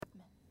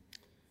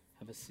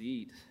Have a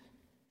seat.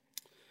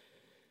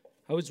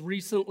 I was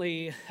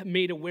recently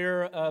made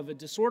aware of a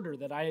disorder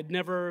that I had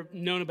never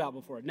known about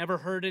before. I'd never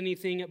heard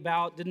anything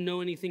about, didn't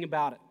know anything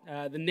about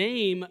it. The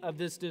name of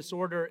this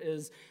disorder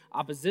is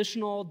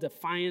oppositional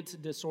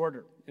defiant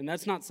disorder. And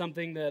that's not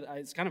something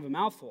it's kind of a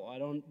mouthful. I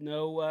don't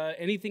know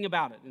anything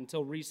about it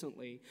until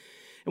recently.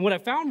 And what I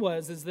found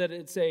is that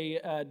it's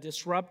a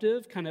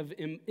disruptive kind of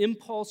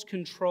impulse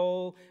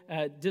control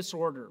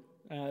disorder.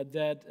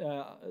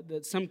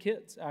 That some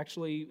kids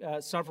actually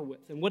suffer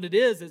with. And what it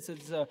is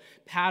it's a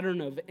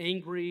pattern of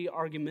angry,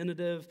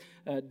 argumentative,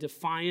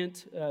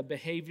 defiant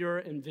behavior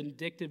and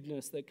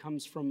vindictiveness that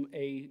comes from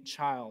a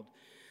child.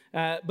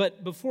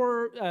 But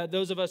before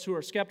those of us who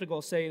are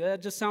skeptical say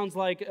that just sounds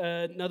like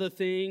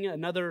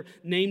another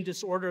named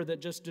disorder that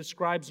just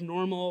describes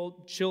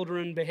normal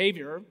children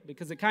behavior,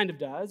 because it kind of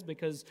does,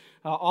 because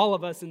all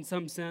of us in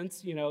some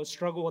sense,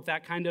 struggle with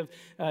that kind of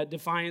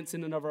defiance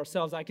in and of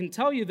ourselves. I can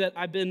tell you that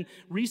I've been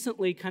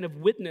recently kind of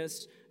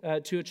witness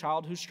to a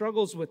child who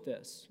struggles with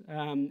this,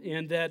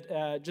 and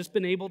that just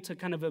been able to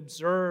kind of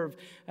observe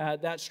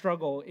that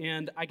struggle,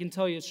 and I can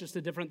tell you it's just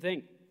a different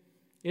thing.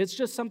 It's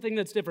just something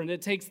that's different.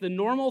 It takes the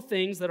normal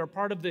things that are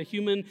part of the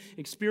human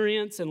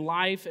experience and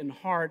life and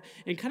heart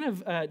and kind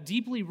of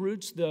deeply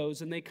roots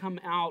those, and they come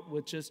out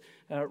with just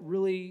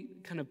really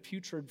kind of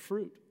putrid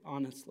fruit,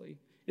 honestly.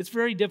 It's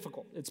very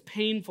difficult. It's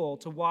painful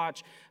to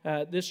watch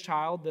this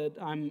child that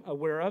I'm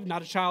aware of,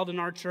 not a child in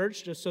our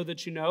church, just so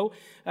that you know,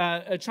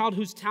 a child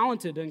who's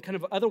talented and kind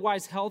of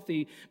otherwise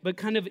healthy, but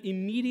kind of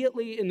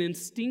immediately and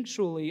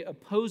instinctually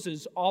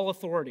opposes all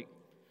authority.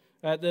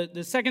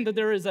 The second that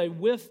there is a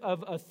whiff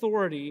of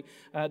authority,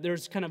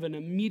 there's kind of an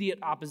immediate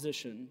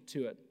opposition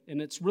to it.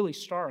 And it's really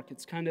stark.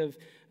 It's kind of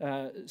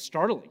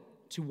startling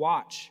to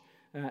watch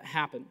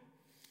happen.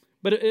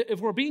 But if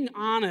we're being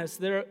honest,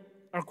 there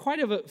are quite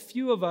a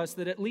few of us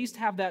that at least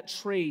have that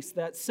trace,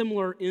 that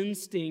similar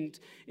instinct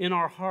in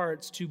our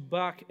hearts to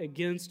buck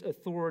against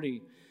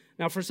authority.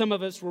 Now, for some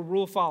of us, we're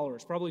rule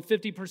followers. Probably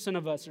 50%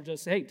 of us are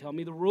just, hey, tell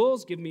me the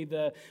rules, give me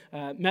the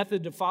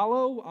method to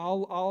follow.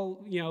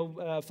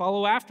 I'll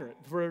follow after it.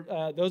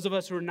 For those of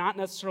us who are not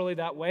necessarily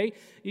that way,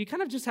 you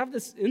kind of just have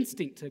this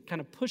instinct to kind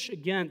of push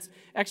against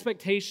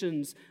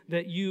expectations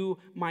that you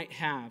might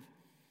have.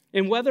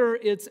 And whether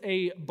it's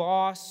a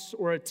boss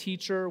or a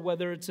teacher,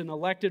 whether it's an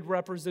elected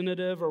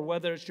representative or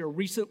whether it's your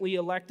recently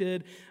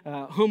elected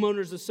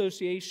homeowners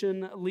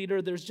association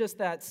leader, there's just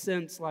that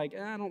sense like,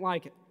 I don't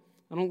like it.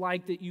 I don't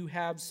like that you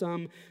have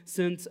some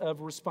sense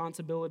of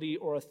responsibility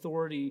or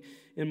authority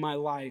in my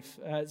life.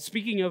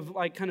 Speaking of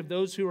like kind of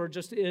those who are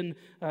just who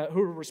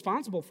are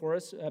responsible for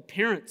us,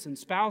 parents and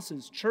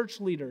spouses, church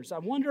leaders, I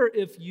wonder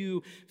if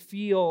you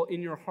feel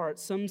in your heart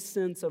some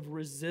sense of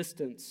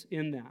resistance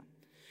in that.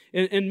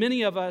 And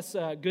many of us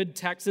good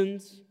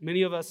Texans,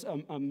 many of us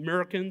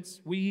Americans,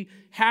 we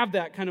have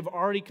that kind of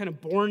already kind of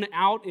born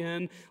out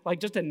in like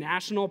just a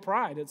national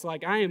pride. It's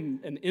like, I am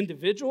an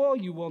individual.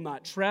 You will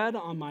not tread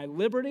on my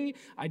liberty.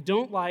 I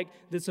don't like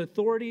this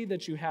authority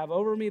that you have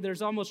over me.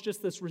 There's almost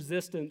just this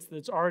resistance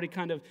that's already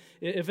kind of,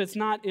 if it's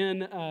not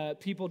in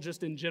people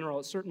just in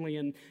general, it's certainly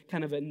in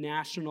kind of a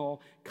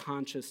national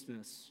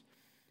consciousness.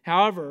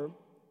 However,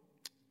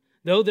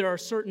 though there are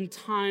certain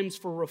times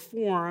for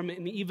reform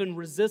and even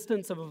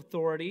resistance of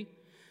authority,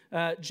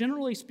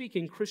 generally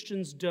speaking,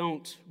 Christians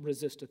don't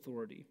resist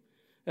authority.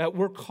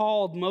 We're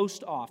called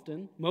most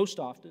often,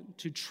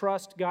 to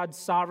trust God's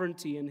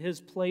sovereignty and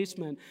His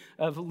placement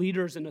of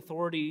leaders and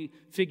authority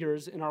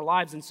figures in our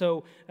lives. And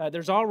so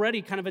there's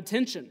already kind of a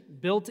tension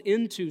built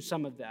into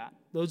some of that.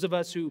 Those of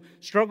us who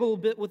struggle a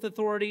bit with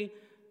authority,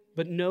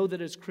 but know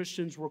that as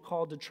Christians we're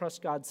called to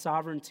trust God's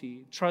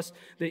sovereignty, trust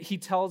that He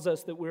tells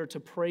us that we're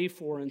to pray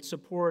for and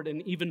support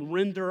and even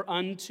render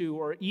unto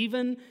or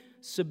even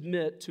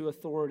submit to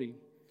authority.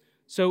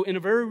 So in a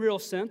very real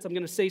sense, I'm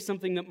going to say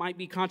something that might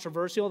be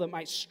controversial, that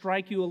might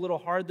strike you a little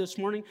hard this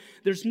morning.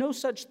 There's no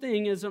such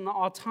thing as an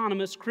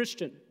autonomous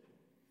Christian.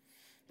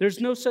 There's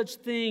no such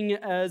thing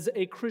as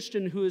a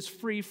Christian who is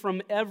free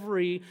from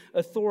every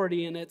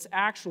authority, and it's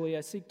actually,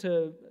 I seek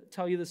to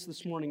tell you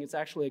this morning, it's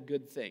actually a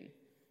good thing.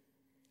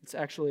 It's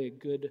actually a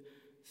good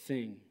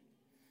thing.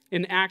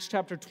 In Acts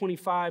chapter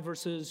 25,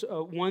 verses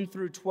 1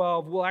 through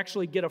 12, we'll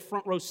actually get a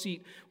front row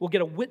seat. We'll get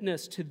a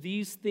witness to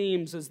these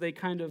themes as they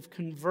kind of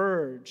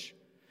converge.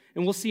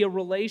 And we'll see a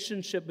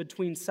relationship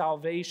between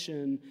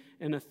salvation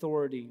and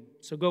authority.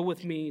 So go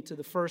with me to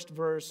the first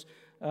verse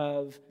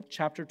of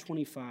chapter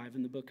 25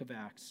 in the book of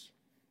Acts.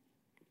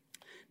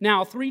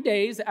 Now, 3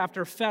 days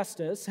after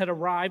Festus had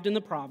arrived in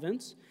the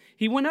province,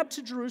 he went up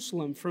to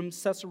Jerusalem from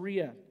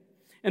Caesarea.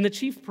 And the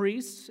chief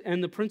priests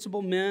and the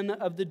principal men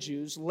of the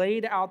Jews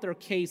laid out their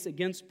case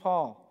against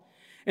Paul.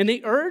 And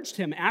they urged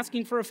him,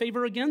 asking for a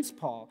favor against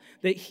Paul,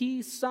 that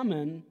he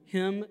summon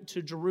him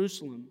to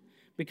Jerusalem,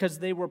 because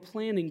they were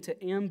planning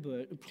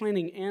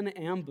an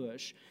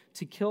ambush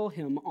to kill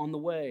him on the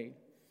way.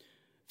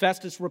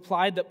 Festus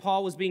replied that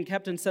Paul was being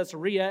kept in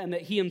Caesarea and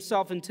that he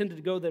himself intended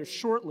to go there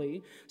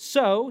shortly.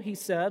 So, he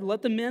said,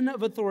 let the men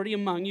of authority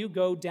among you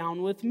go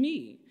down with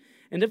me,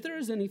 And if there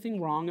is anything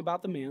wrong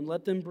about the man,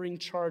 let them bring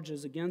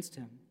charges against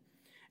him.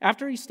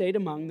 After he stayed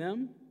among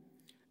them,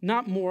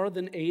 not more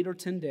than 8 or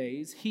 10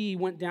 days, he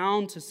went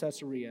down to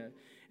Caesarea.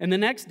 And the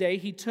next day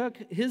he took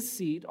his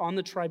seat on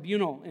the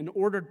tribunal and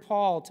ordered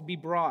Paul to be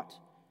brought.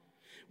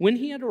 When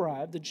he had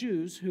arrived, the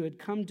Jews who had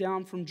come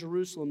down from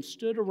Jerusalem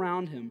stood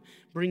around him,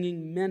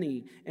 bringing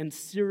many and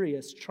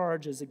serious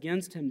charges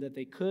against him that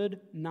they could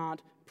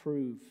not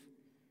prove.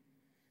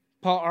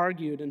 Paul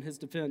argued in his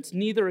defense,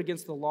 "Neither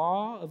against the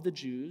law of the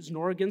Jews,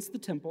 nor against the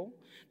temple,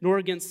 nor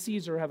against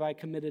Caesar have I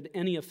committed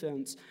any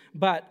offense."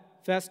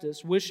 But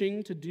Festus,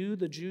 wishing to do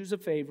the Jews a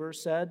favor,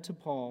 said to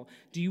Paul,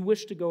 "Do you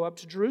wish to go up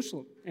to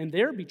Jerusalem and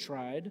there be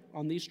tried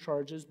on these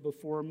charges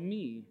before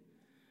me?"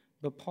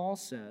 But Paul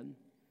said,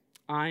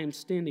 "I am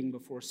standing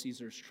before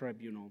Caesar's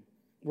tribunal,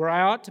 where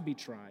I ought to be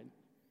tried.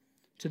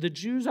 To the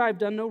Jews I have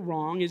done no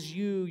wrong, as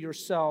you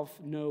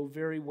yourself know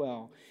very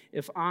well.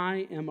 If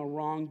I am a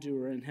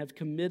wrongdoer and have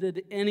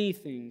committed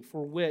anything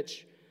for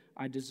which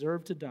I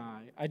deserve to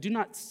die, I do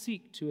not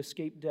seek to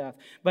escape death.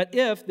 But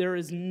if there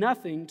is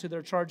nothing to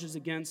their charges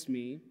against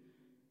me,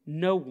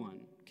 no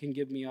one can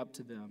give me up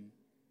to them.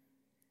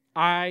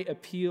 I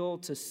appeal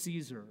to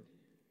Caesar."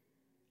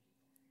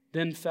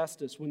 Then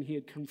Festus, when he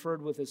had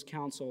conferred with his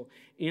council,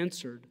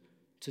 answered,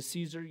 "To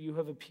Caesar you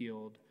have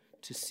appealed.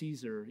 To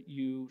Caesar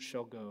you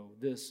shall go."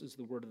 This is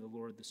the word of the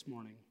Lord this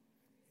morning.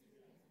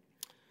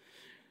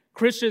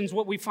 Christians,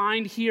 what we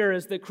find here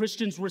is that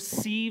Christians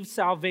receive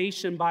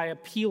salvation by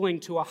appealing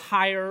to a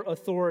higher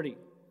authority.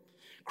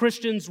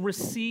 Christians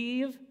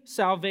receive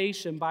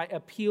salvation by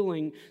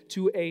appealing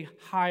to a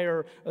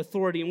higher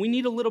authority. And we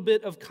need a little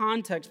bit of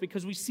context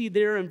because we see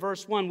there in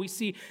verse 1, we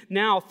see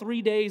now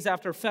 3 days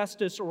after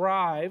Festus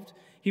arrived,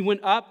 he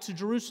went up to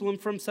Jerusalem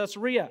from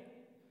Caesarea.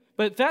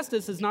 But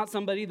Festus is not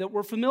somebody that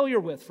we're familiar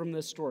with from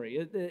this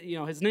story.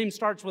 His name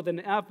starts with an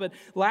F, but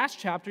last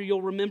chapter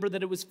you'll remember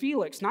that it was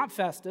Felix, not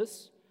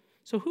Festus.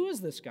 So who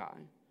is this guy?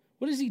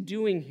 What is he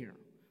doing here?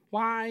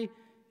 Why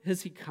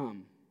has he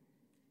come?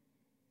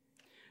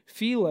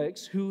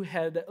 Felix, who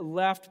had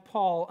left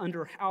Paul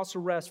under house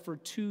arrest for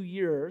 2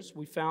 years,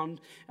 we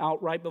found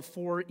out right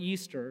before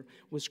Easter,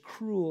 was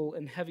cruel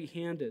and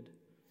heavy-handed.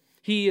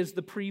 He, as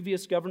the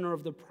previous governor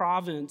of the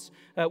province,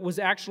 was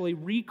actually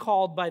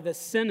recalled by the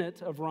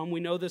Senate of Rome.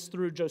 We know this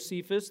through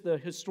Josephus, the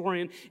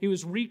historian. He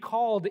was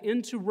recalled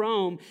into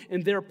Rome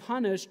and there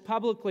punished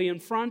publicly in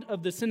front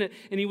of the Senate.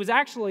 And he was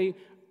actually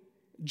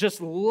just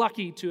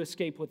lucky to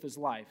escape with his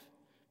life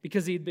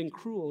because he had been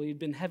cruel. He had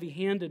been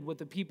heavy-handed with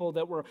the people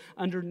that were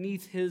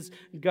underneath his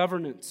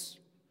governance.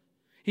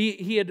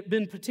 He had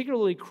been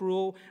particularly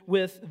cruel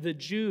with the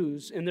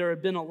Jews, and there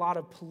had been a lot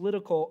of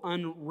political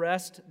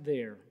unrest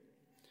there.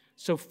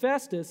 So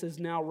Festus is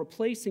now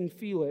replacing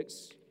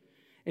Felix,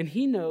 and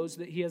he knows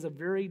that he has a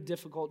very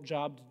difficult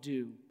job to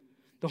do.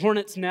 The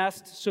hornet's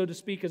nest, so to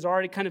speak, is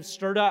already kind of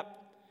stirred up.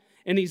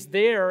 And he's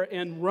there,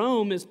 and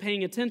Rome is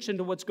paying attention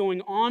to what's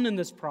going on in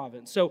this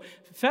province. So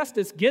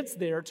Festus gets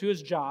there to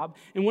his job,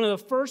 and one of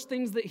the first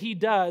things that he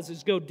does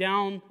is go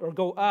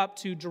up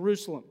to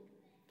Jerusalem.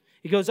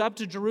 He goes up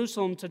to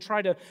Jerusalem to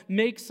try to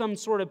make some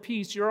sort of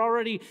peace. You're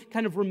already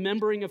kind of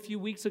remembering a few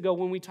weeks ago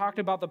when we talked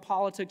about the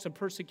politics of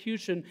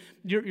persecution.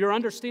 You're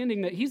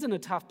understanding that he's in a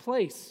tough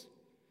place.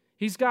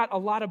 He's got a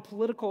lot of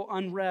political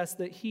unrest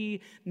that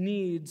he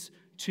needs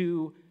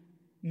to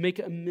make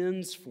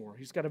amends for.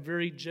 He's got a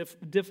very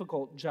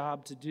difficult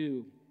job to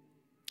do.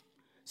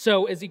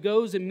 So as he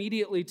goes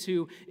immediately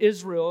to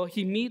Israel,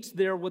 he meets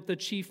there with the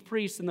chief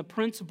priests and the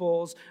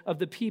principals of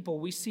the people.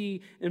 We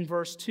see in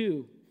verse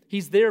 2.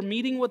 He's there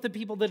meeting with the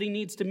people that he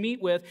needs to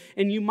meet with,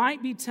 and you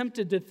might be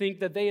tempted to think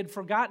that they had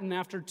forgotten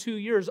after 2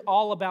 years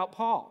all about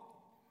Paul.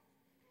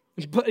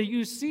 But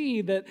you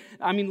see that,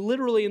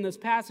 literally in this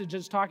passage,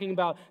 it's talking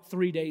about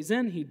 3 days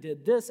in, he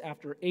did this.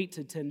 After 8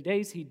 to 10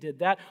 days, he did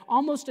that.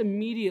 Almost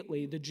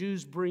immediately, the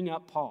Jews bring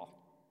up Paul.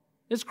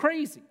 It's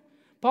crazy.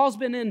 Paul's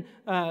been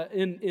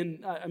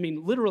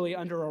literally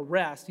under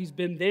arrest. He's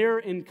been there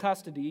in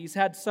custody. He's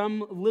had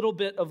some little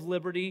bit of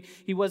liberty.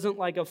 He wasn't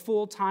like a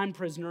full-time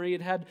prisoner. He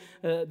had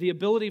the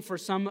ability for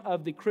some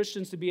of the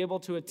Christians to be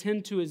able to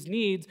attend to his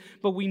needs.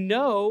 But we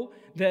know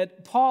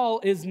that Paul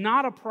is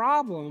not a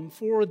problem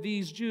for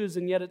these Jews,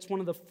 and yet it's one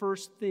of the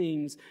first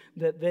things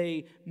that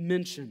they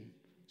mention.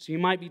 So you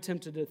might be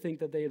tempted to think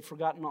that they had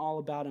forgotten all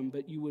about him,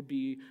 but you would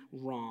be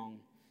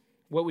wrong.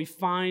 What we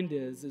find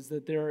is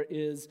that there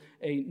is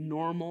a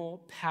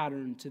normal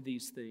pattern to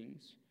these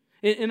things.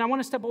 And I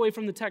want to step away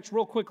from the text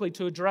real quickly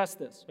to address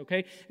this,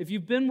 okay? If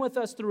you've been with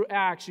us through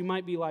Acts, you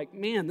might be like,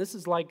 man, this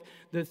is like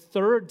the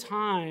third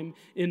time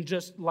in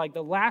just like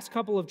the last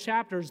couple of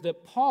chapters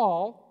that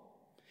Paul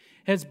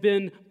has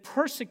been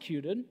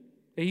persecuted,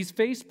 that he's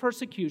faced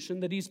persecution,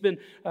 that he's been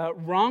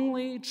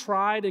wrongly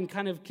tried and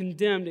kind of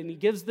condemned, and he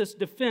gives this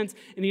defense,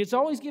 and he's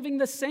always giving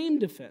the same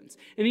defense.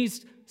 And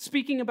he's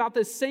speaking about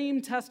the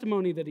same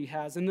testimony that he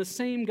has and the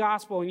same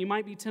gospel, and you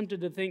might be tempted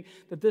to think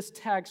that this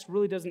text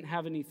really doesn't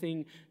have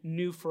anything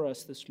new for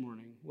us this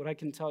morning. What I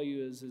can tell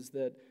you is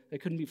that they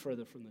couldn't be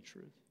further from the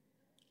truth.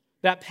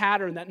 That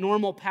pattern, that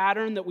normal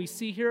pattern that we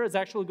see here is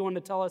actually going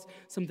to tell us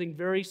something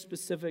very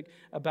specific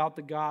about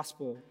the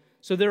gospel.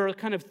 So there are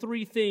kind of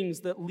three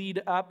things that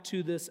lead up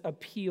to this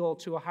appeal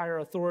to a higher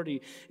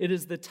authority. It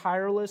is the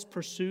tireless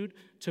pursuit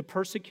to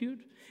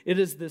persecute. It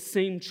is the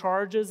same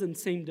charges and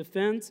same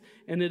defense.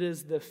 And it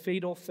is the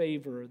fatal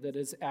favor that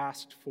is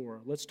asked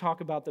for. Let's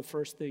talk about the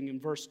first thing in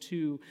verse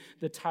 2,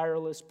 the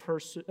tireless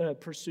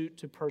pursuit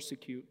to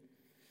persecute.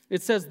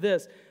 It says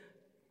this: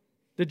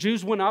 the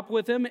Jews went up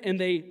with him and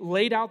they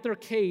laid out their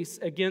case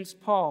against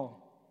Paul.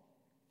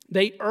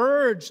 They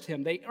urged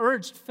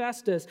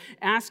Festus,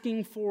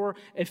 asking for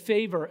a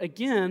favor.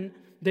 Again,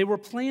 they were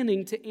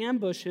planning to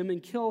ambush him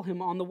and kill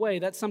him on the way.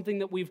 That's something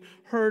that we've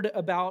heard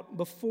about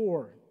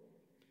before.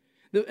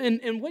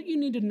 And what you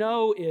need to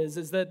know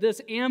is that this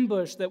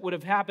ambush that would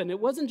have happened, it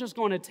wasn't just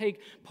going to take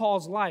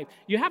Paul's life.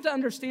 You have to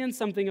understand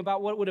something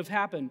about what would have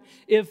happened.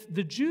 If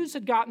the Jews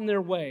had gotten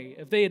their way,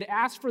 if they had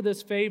asked for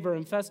this favor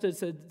and Festus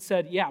had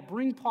said, yeah,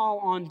 bring Paul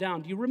on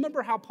down. Do you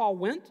remember how Paul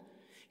went?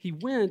 He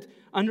went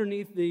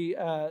underneath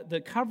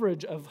the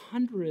coverage of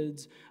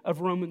hundreds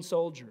of Roman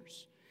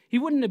soldiers. He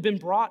wouldn't have been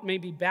brought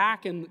maybe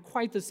back in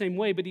quite the same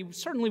way, but he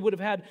certainly would have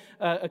had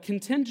a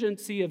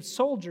contingency of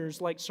soldiers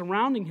like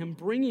surrounding him,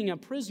 bringing a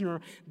prisoner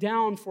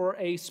down for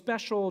a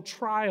special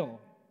trial.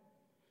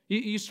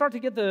 You start to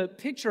get the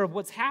picture of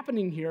what's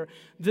happening here.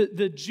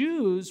 The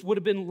Jews would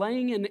have been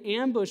laying an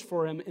ambush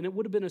for him, and it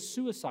would have been a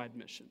suicide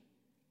mission.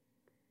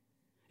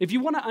 If you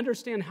want to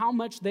understand how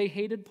much they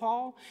hated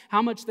Paul,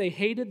 how much they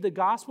hated the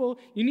gospel,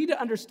 you need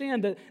to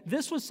understand that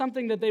this was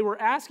something that they were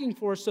asking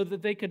for so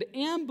that they could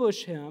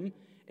ambush him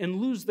and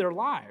lose their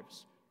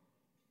lives.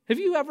 Have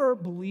you ever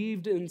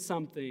believed in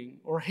something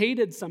or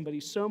hated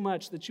somebody so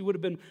much that you would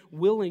have been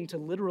willing to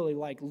literally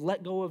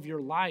let go of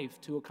your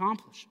life to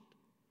accomplish it?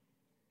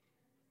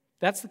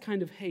 That's the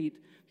kind of hate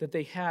that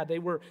they had. They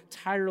were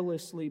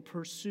tirelessly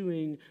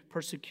pursuing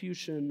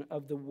persecution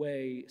of the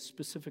way,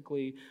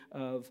 specifically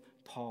of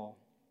Paul.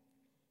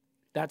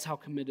 That's how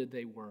committed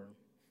they were.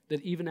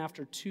 That even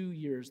after 2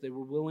 years, they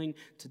were willing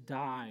to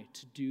die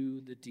to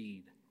do the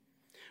deed.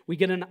 We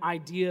get an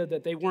idea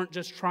that they weren't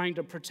just trying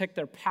to protect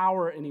their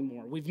power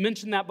anymore. We've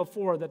mentioned that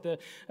before, that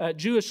the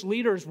Jewish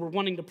leaders were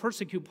wanting to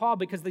persecute Paul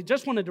because they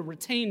just wanted to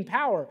retain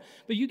power.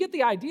 But you get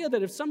the idea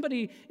that if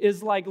somebody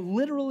is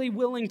literally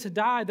willing to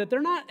die, that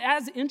they're not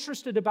as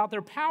interested about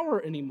their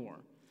power anymore.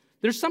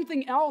 There's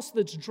something else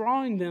that's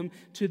drawing them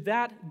to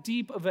that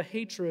deep of a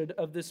hatred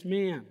of this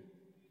man.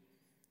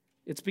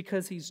 It's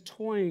because he's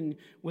toying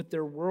with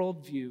their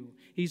worldview.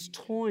 He's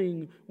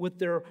toying with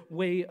their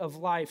way of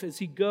life. As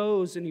he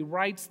goes and he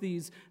writes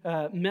these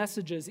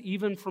messages,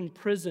 even from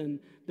prison,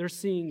 they're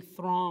seeing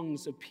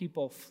throngs of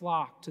people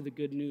flock to the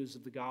good news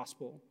of the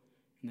gospel,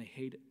 and they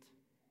hate it.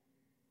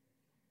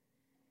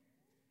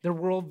 Their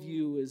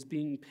worldview is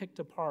being picked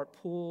apart,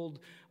 pulled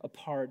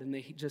apart, and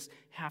they just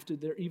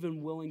they're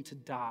even willing to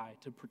die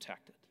to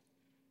protect it.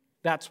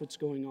 That's what's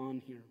going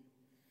on here.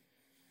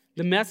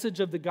 The message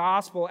of the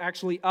gospel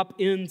actually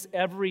upends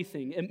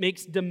everything. It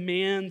makes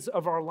demands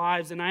of our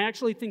lives. And I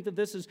actually think that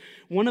this is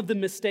one of the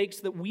mistakes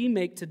that we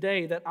make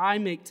today, that I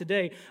make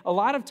today. A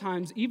lot of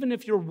times, even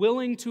if you're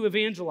willing to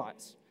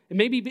evangelize, and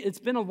maybe it's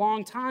been a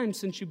long time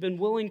since you've been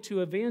willing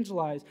to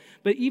evangelize,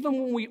 but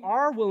even when we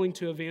are willing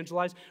to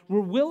evangelize,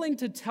 we're willing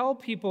to tell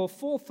people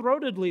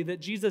full-throatedly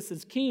that Jesus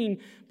is king,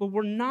 but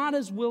we're not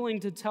as willing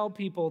to tell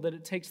people that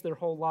it takes their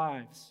whole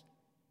lives.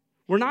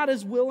 We're not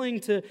as willing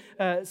to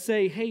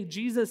say, hey,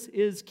 Jesus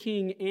is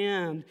king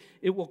and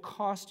it will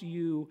cost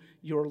you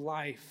your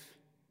life.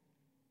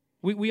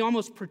 We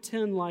almost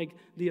pretend like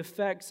the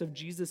effects of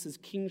Jesus'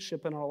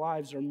 kingship in our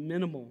lives are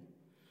minimal.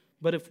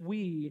 But if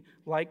we,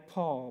 like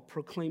Paul,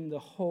 proclaim the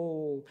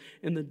whole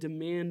and the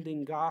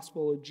demanding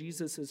gospel of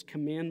Jesus'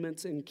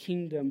 commandments and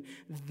kingdom,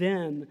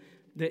 then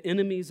the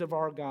enemies of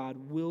our God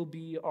will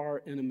be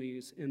our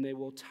enemies and they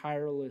will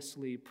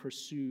tirelessly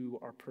pursue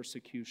our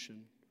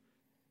persecution.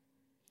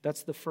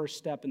 That's the first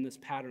step in this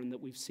pattern that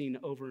we've seen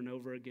over and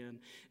over again,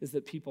 is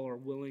that people are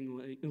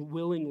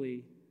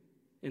willingly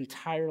and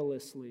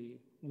tirelessly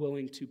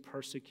willing to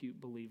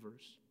persecute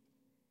believers.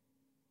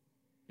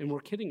 And we're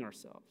kidding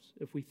ourselves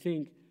if we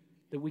think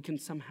that we can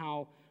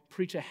somehow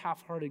preach a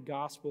half-hearted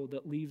gospel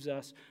that leaves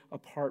us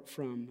apart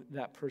from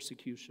that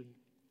persecution.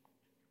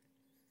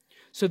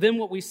 So then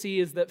what we see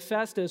is that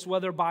Festus,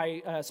 whether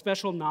by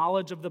special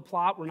knowledge of the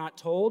plot, we're not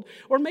told,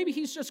 or maybe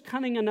he's just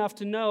cunning enough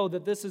to know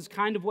that this is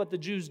kind of what the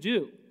Jews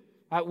do.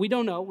 We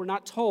don't know, we're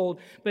not told,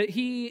 but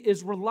he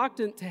is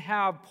reluctant to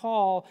have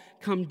Paul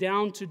come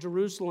down to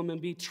Jerusalem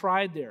and be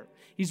tried there.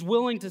 He's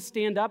willing to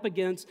stand up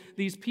against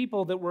these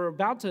people that we're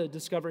about to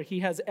discover. He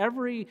has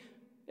every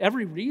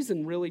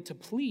reason really to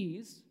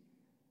please.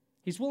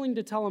 He's willing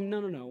to tell them,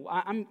 no,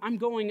 I'm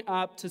going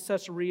up to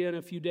Caesarea in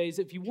a few days.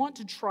 If you want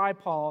to try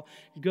Paul,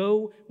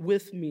 go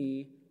with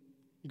me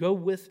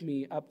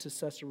up to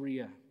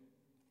Caesarea.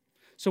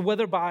 So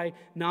whether by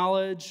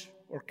knowledge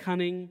or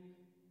cunning,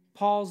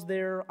 Paul's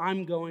there,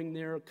 I'm going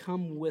there,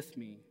 come with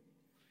me.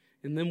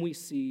 And then we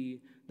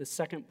see the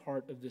second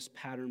part of this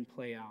pattern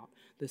play out.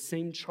 The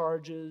same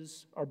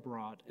charges are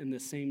brought and the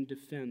same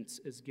defense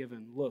is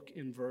given. Look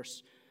in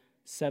verse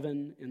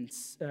 7 and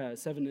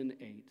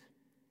 8.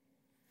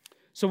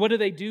 So what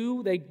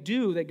do?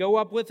 They go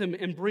up with him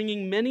and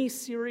bringing many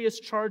serious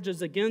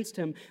charges against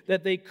him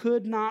that they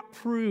could not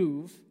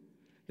prove,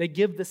 they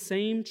give the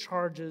same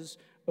charges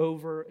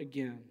over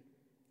again.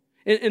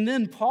 And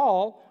then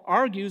Paul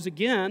argues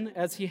again,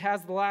 as he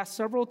has the last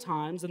several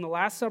times in the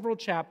last several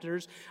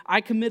chapters,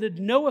 I committed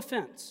no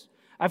offense.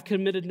 I've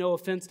committed no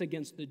offense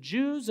against the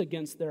Jews,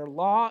 against their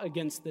law,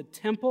 against the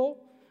temple.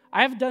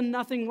 I have done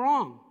nothing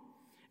wrong.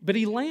 But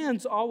he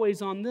lands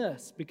always on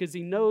this because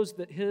he knows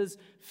that his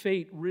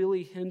fate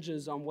really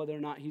hinges on whether or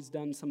not he's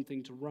done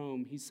something to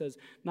Rome. He says,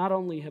 not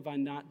only have I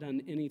not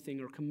done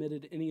anything or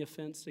committed any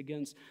offense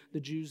against the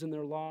Jews and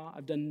their law,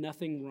 I've done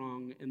nothing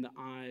wrong in the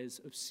eyes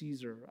of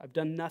Caesar. I've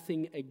done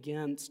nothing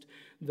against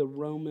the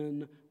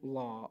Roman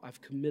law.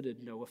 I've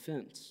committed no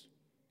offense.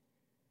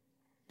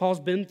 Paul's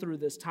been through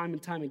this time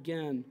and time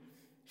again.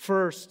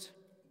 First,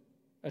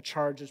 a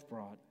charge is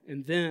brought,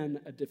 and then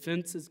a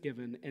defense is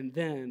given, and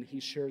then he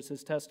shares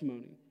his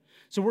testimony.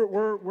 So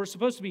we're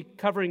supposed to be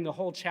covering the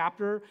whole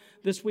chapter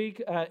this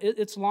week.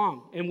 It's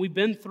long, and we've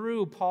been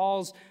through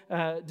Paul's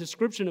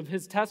description of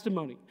his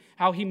testimony,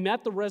 how he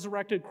met the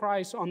resurrected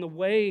Christ on the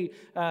way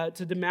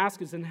to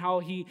Damascus, and how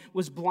he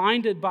was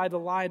blinded by the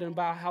light, and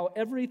about how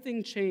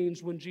everything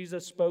changed when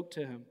Jesus spoke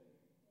to him.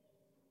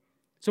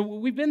 So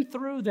we've been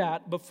through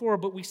that before,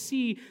 but we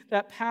see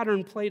that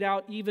pattern played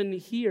out even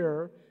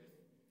here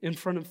in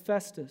front of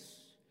Festus,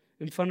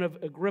 in front of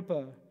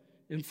Agrippa,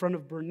 in front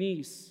of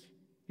Bernice.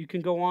 You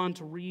can go on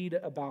to read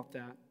about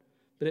that,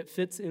 but it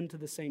fits into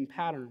the same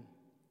pattern.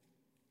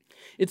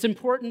 It's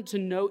important to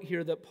note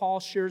here that Paul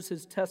shares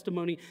his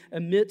testimony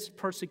amidst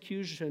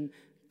persecution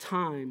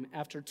time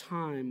after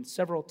time,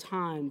 several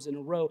times in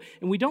a row.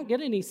 And we don't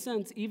get any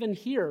sense, even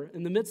here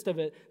in the midst of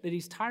it, that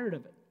he's tired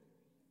of it,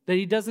 that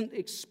he doesn't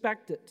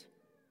expect it.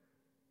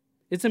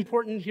 It's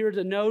important here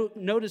to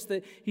notice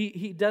that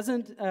he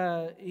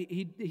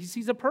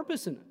sees a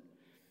purpose in it.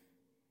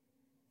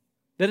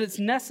 That it's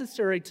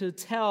necessary to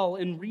tell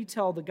and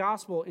retell the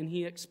gospel, and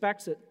he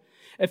expects it.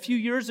 A few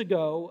years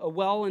ago, a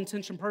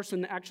well-intentioned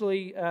person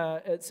actually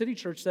at City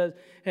Church says,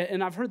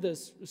 and I've heard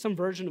this, some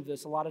version of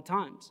this a lot of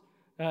times.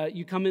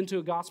 You come into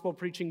a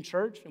gospel-preaching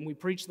church, and we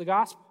preach the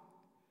gospel.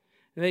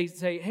 And they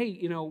say,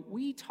 hey,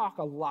 we talk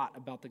a lot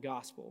about the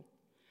gospel.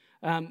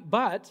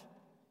 But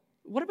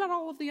what about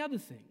all of the other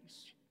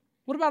things?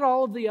 What about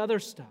all of the other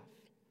stuff?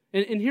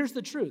 And here's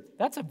the truth.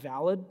 That's a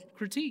valid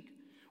critique.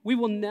 We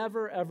will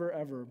never, ever,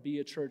 ever be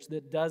a church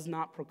that does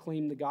not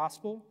proclaim the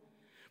gospel.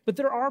 But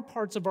there are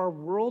parts of our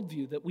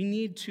worldview that we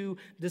need to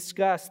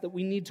discuss, that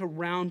we need to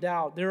round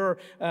out. There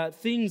are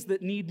things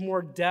that need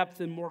more depth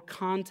and more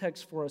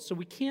context for us. So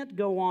we can't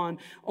go on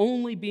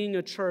only being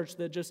a church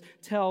that just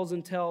tells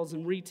and tells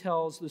and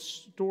retells the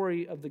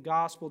story of the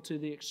gospel to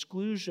the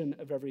exclusion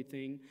of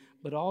everything.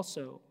 But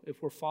also,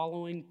 if we're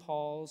following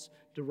Paul's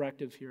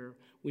directive here,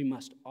 we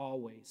must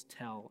always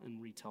tell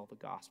and retell the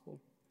gospel.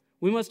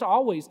 We must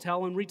always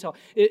tell and retell.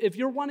 If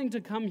you're wanting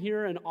to come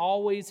here and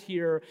always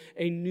hear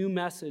a new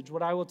message,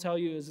 what I will tell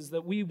you is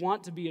that we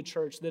want to be a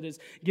church that is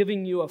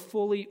giving you a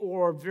fully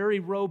or very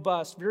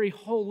robust, very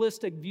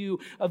holistic view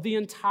of the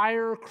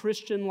entire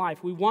Christian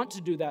life. We want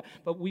to do that,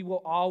 but we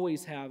will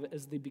always have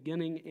as the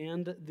beginning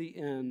and the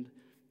end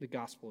the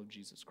gospel of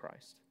Jesus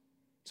Christ.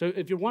 So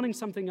if you're wanting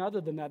something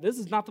other than that, this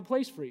is not the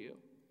place for you.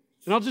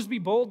 And I'll just be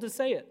bold to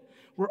say it.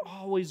 We're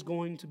always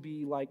going to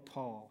be like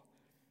Paul,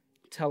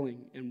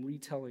 telling and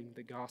retelling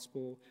the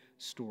gospel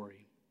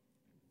story.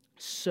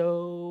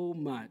 So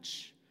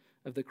much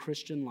of the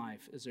Christian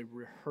life is a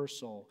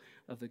rehearsal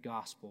of the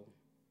gospel.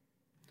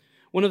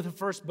 One of the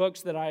first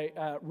books that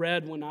I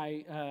read when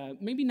I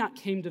maybe not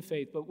came to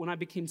faith, but when I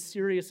became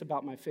serious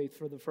about my faith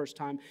for the first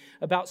time,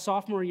 about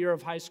sophomore year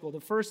of high school, the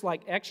first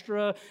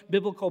extra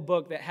biblical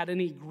book that had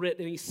any grit,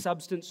 any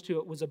substance to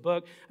it was a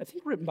book, I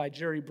think written by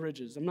Jerry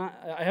Bridges.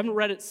 I haven't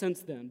read it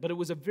since then, but it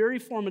was a very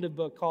formative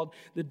book called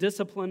The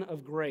Discipline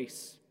of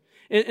Grace.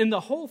 And the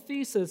whole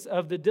thesis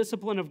of The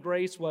Discipline of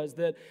Grace was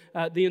that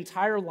the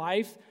entire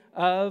life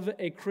of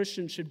a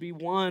Christian should be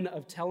one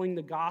of telling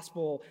the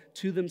gospel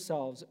to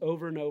themselves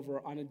over and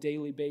over on a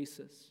daily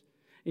basis.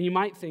 And you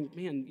might think,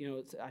 man,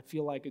 I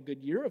feel like a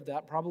good year of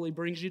that probably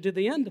brings you to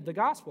the end of the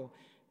gospel.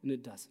 And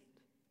it doesn't.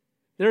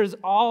 There's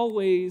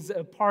always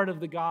a part of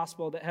the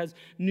gospel that has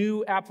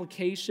new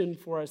application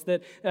for us,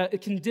 that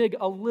it can dig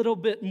a little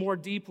bit more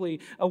deeply,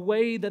 a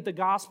way that the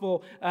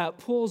gospel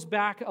pulls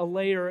back a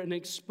layer and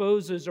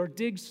exposes or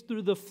digs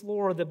through the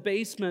floor, the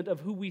basement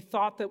of who we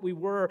thought that we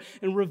were,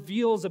 and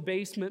reveals a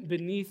basement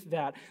beneath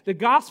that. The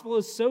gospel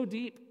is so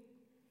deep,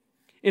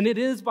 and it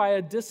is by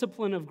a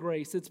discipline of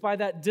grace. It's by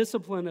that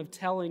discipline of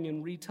telling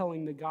and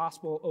retelling the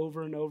gospel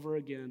over and over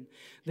again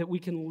that we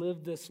can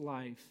live this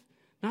life,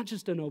 not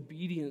just in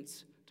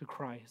obedience to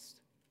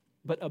Christ,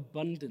 but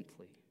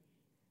abundantly.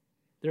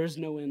 There is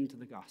no end to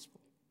the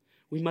gospel.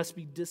 We must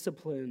be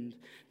disciplined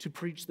to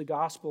preach the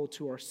gospel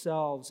to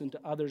ourselves and to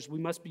others. We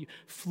must be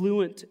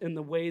fluent in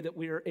the way that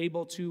we are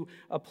able to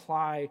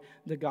apply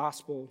the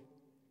gospel.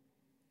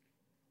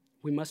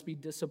 We must be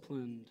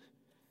disciplined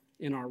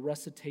in our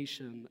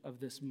recitation of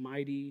this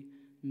mighty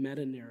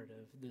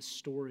meta-narrative, this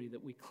story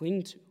that we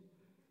cling to,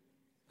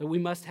 that we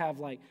must have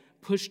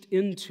pushed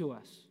into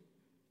us,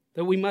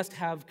 that we must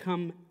have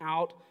come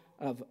out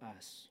of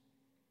us.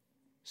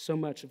 So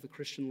much of the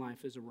Christian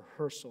life is a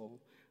rehearsal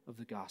of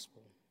the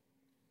gospel.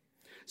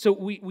 So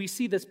we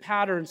see this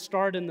pattern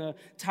start in the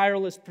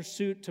tireless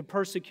pursuit to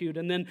persecute,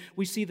 and then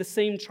we see the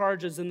same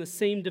charges and the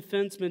same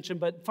defense mentioned,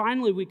 but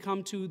finally we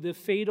come to the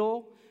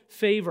fatal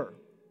favor,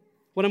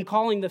 what I'm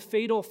calling the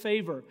fatal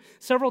favor.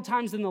 Several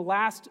times in the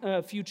last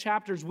few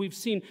chapters, we've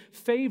seen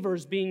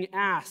favors being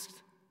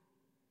asked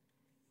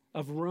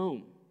of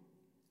Rome.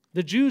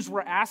 The Jews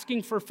were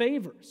asking for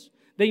favors.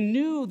 They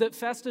knew that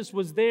Festus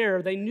was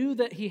there. They knew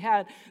that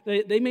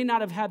they may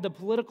not have had the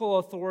political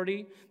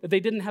authority, that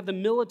they didn't have the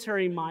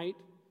military might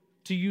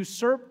to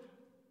usurp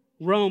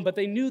Rome, but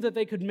they knew that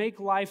they could make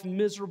life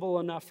miserable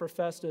enough for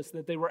Festus,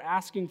 that they were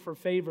asking for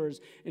favors,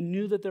 and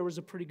knew that there was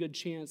a pretty good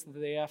chance that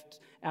they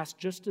asked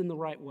just in the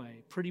right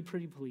way, pretty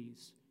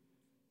please,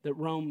 that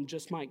Rome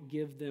just might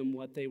give them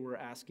what they were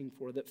asking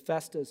for, that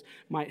Festus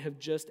might have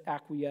just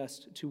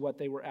acquiesced to what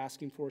they were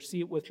asking for.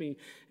 See it with me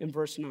in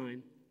verse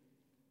 9.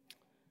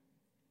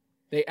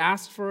 They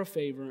asked for a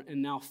favor,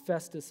 and now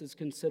Festus is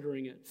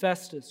considering it.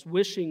 Festus,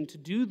 wishing to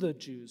do the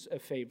Jews a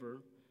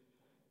favor,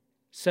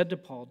 said to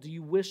Paul, "Do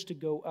you wish to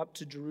go up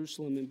to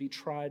Jerusalem and be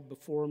tried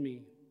before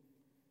me?"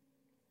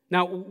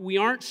 Now, we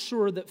aren't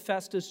sure that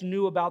Festus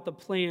knew about the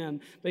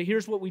plan, but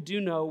here's what we do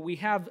know. We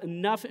have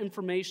enough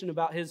information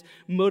about his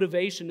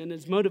motivation, and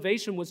his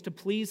motivation was to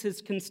please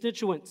his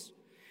constituents.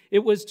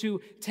 It was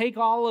to take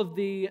all of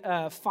the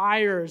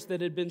fires that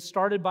had been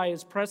started by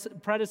his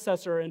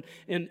predecessor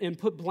and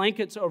put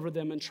blankets over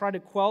them and try to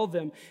quell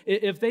them.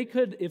 If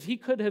he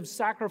could have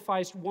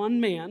sacrificed one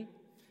man,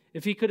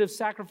 if he could have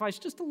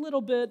sacrificed just a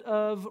little bit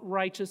of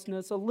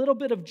righteousness, a little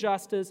bit of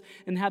justice,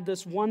 and had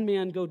this one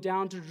man go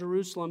down to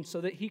Jerusalem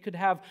so that he could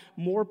have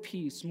more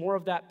peace, more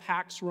of that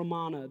Pax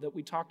Romana that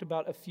we talked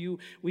about a few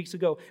weeks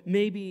ago,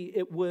 maybe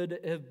it would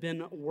have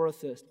been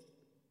worth it.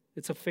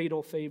 It's a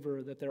fatal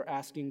favor that they're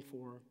asking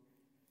for.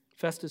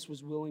 Festus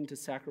was willing to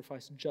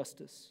sacrifice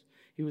justice.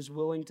 He was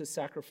willing to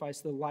sacrifice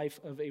the life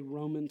of a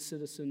Roman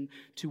citizen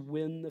to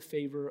win the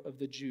favor of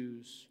the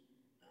Jews.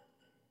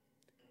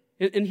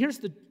 And here's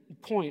the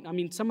point. I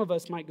mean, some of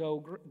us might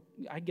go,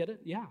 I get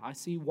it. Yeah, I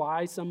see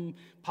why some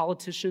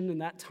politician in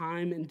that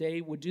time and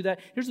day would do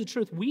that. Here's the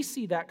truth. We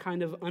see that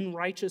kind of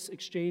unrighteous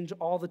exchange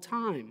all the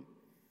time.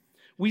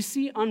 We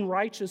see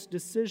unrighteous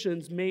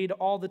decisions made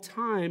all the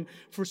time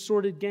for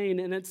sordid gain.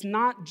 And it's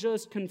not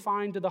just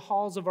confined to the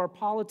halls of our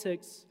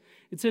politics.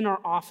 It's in our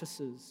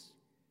offices.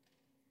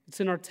 It's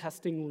in our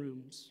testing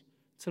rooms.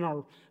 It's in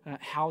our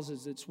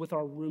houses. It's with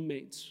our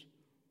roommates.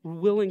 We're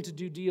willing to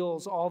do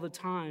deals all the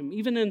time.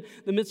 Even in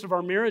the midst of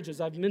our marriages,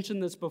 I've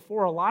mentioned this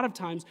before, a lot of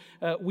times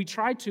we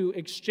try to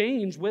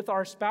exchange with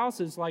our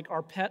spouses like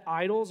our pet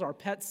idols, our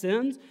pet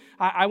sins.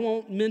 I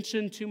won't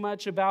mention too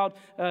much about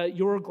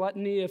your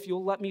gluttony if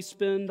you'll let me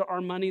spend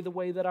our money the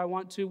way that I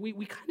want to.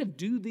 We kind of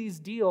do these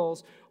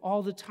deals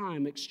all the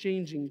time,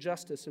 exchanging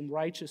justice and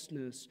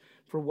righteousness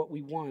for what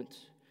we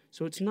want.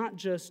 So it's not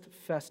just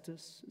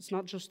Festus, it's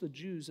not just the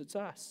Jews, it's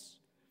us.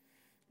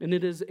 And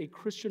it is a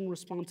Christian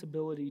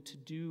responsibility to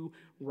do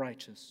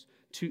righteousness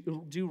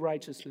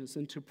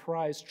and to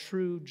prize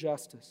true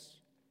justice.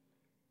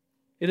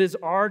 It is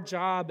our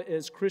job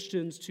as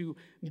Christians to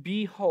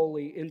be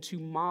holy and to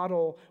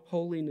model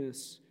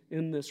holiness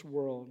in this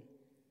world.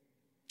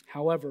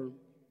 However,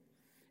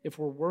 if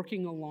we're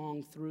working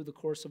along through the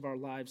course of our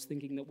lives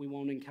thinking that we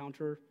won't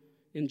encounter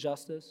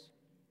injustice,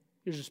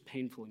 you're just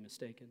painfully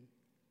mistaken.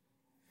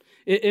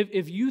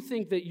 If you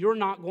think that you're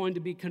not going to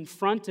be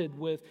confronted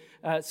with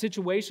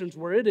situations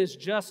where it is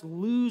just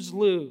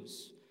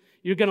lose-lose,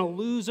 you're going to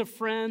lose a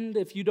friend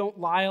if you don't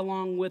lie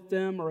along with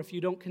them or if you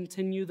don't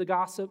continue the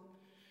gossip.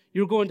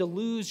 You're going to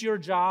lose your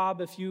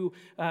job if you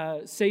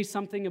say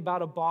something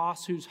about a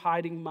boss who's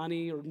hiding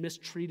money or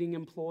mistreating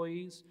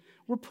employees.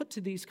 We're put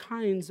to these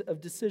kinds of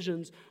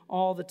decisions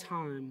all the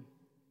time.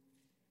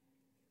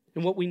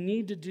 And what we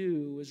need to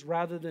do is,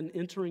 rather than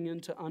entering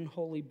into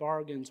unholy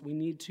bargains, we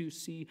need to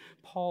see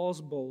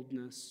Paul's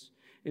boldness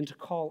and to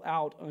call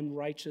out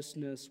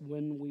unrighteousness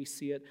when we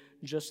see it,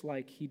 just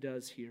like he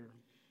does here.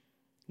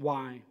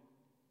 Why?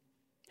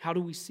 How do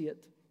we see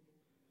it?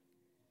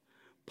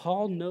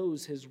 Paul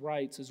knows his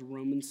rights as a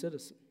Roman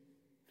citizen.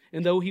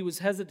 And though he was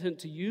hesitant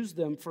to use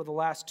them for the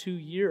last 2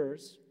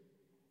 years,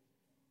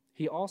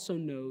 he also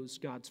knows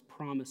God's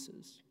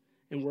promises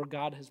and where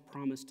God has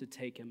promised to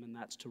take him, and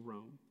that's to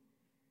Rome.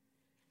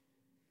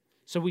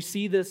 So we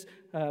see this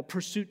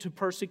pursuit to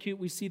persecute.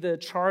 We see the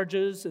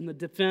charges and the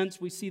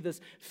defense. We see this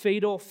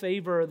fatal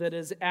favor that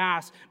is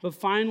asked. But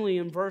finally,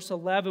 in verse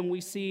 11, we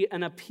see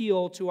an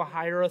appeal to a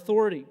higher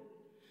authority.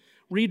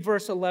 Read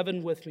verse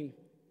 11 with me.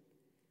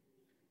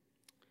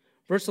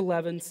 Verse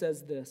 11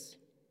 says this: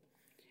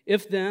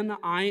 If then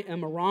I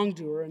am a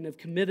wrongdoer and have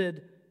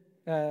committed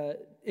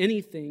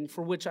anything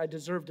for which I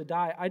deserve to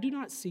die, I do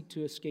not seek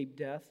to escape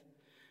death.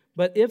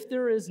 But if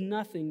there is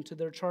nothing to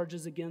their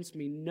charges against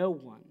me, no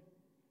one,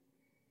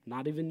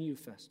 not even you,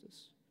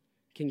 Festus,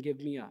 can give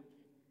me up.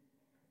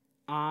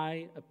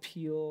 I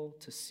appeal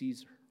to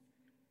Caesar.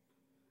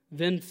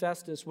 Then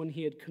Festus, when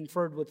he had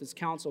conferred with his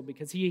council,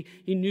 because he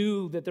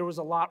knew that there was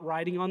a lot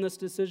riding on this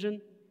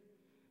decision,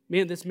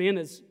 this man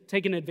has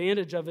taken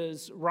advantage of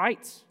his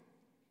rights.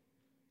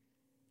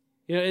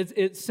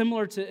 It's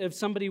similar to if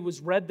somebody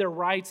was read their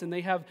rights and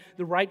they have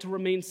the right to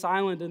remain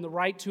silent and the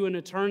right to an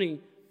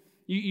attorney.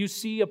 You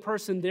see a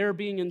person there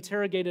being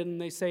interrogated and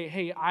they say,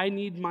 hey, I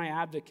need my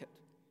advocate.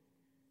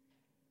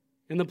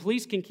 And the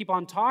police can keep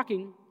on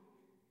talking,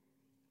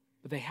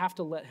 but they have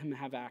to let him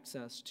have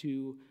access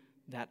to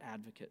that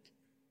advocate.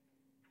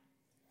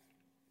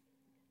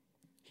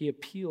 He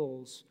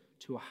appeals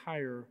to a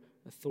higher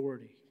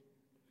authority.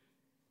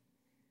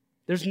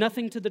 There's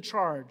nothing to the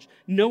charge.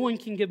 No one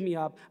can give me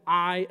up.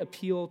 I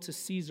appeal to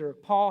Caesar.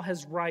 Paul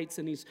has rights,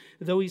 and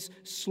though he's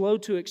slow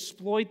to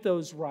exploit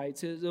those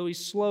rights, though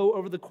he's slow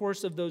over the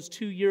course of those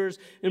 2 years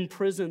in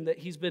prison that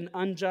he's been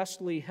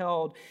unjustly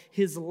held,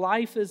 his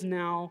life is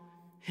now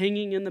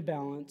hanging in the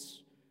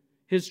balance.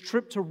 His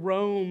trip to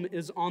Rome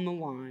is on the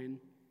line,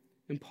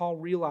 and Paul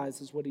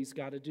realizes what he's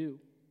got to do.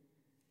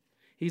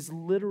 He's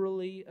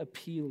literally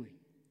appealing.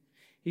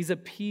 He's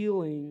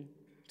appealing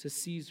to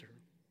Caesar.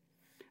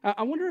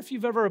 I wonder if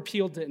you've ever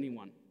appealed to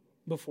anyone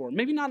before.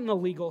 Maybe not in a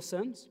legal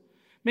sense.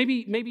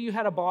 Maybe you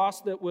had a boss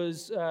that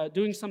was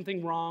doing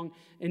something wrong,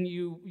 and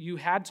you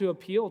had to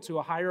appeal to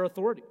a higher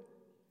authority.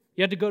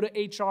 You had to go to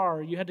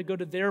HR, you had to go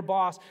to their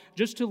boss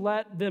just to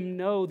let them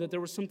know that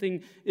there was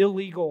something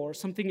illegal or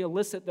something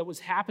illicit that was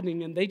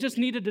happening, and they just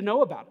needed to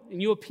know about it,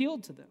 and you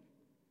appealed to them.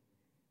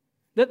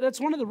 That's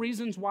one of the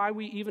reasons why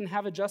we even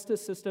have a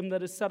justice system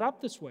that is set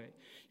up this way.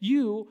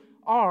 You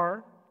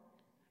are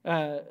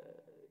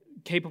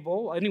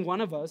capable, any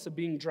one of us, of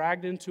being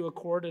dragged into a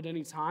court at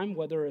any time,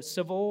 whether a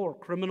civil or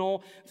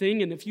criminal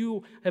thing. And if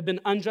you have been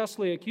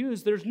unjustly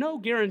accused, there's no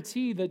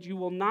guarantee that you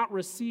will not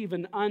receive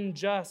an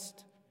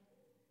unjust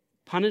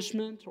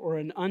punishment or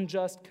an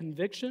unjust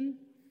conviction.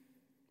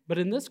 But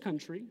in this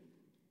country,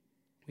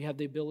 we have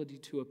the ability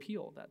to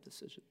appeal that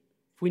decision.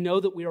 If we know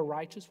that we are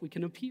righteous, we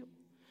can appeal.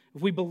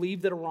 If we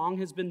believe that a wrong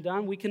has been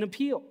done, we can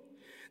appeal.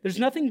 There's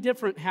nothing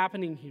different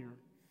happening here.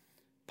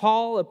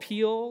 Paul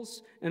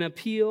appeals and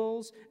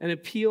appeals and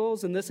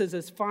appeals, and this is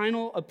his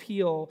final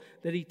appeal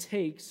that he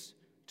takes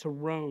to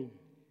Rome.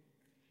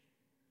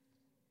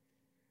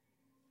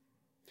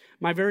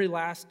 My very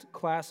last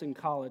class in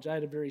college, I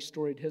had a very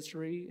storied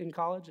history in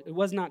college. It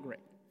was not great.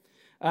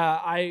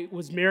 I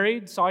was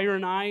married. Sawyer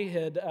and I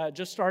had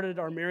just started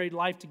our married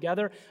life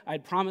together. I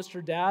had promised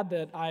her dad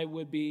that I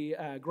would be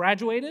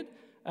graduated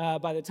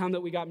by the time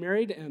that we got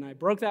married, and I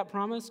broke that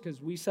promise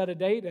because we set a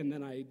date, and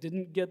then I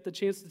didn't get the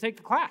chance to take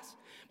the class.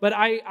 But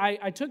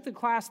I took the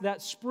class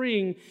that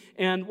spring,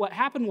 and what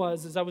happened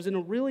was I was in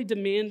a really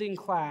demanding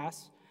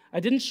class. I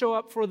didn't show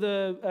up for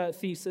the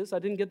thesis. I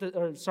didn't get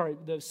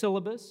the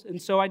syllabus,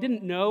 and so I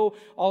didn't know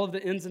all of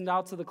the ins and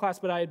outs of the class,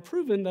 but I had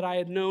proven that I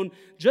had known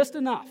just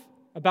enough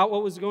about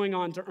what was going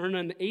on to earn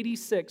an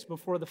 86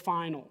 before the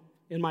final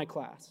in my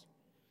class.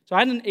 So I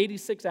had an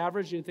 86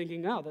 average, and you're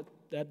thinking, oh,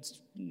 that's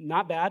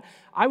not bad.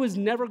 I was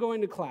never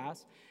going to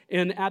class,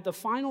 and at the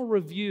final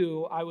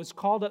review, I was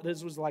called up.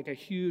 This was like a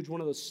huge,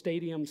 one of those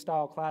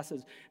stadium-style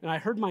classes, and I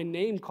heard my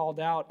name called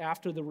out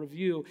after the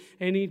review.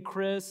 I need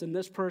Chris and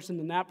this person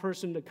and that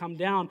person to come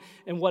down,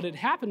 and what had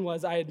happened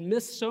was I had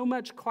missed so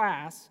much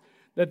class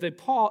that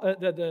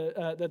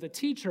the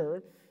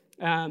teacher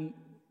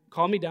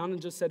called me down and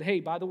just said,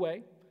 hey, by the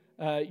way,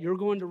 you're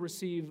going to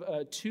receive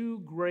a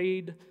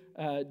 2-grade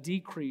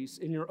decrease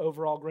in your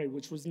overall grade,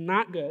 which was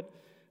not good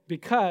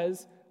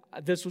because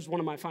this was one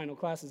of my final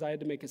classes. I had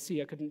to make a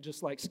C. I couldn't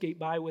just skate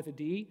by with a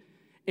D.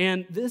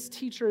 And this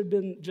teacher had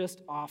been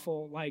just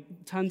awful.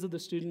 Tons of the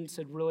students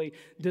had really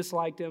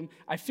disliked him.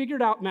 I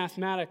figured out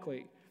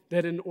mathematically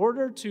that in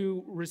order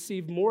to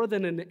receive more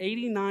than an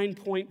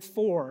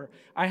 89.4,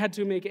 I had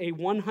to make a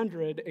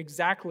 100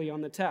 exactly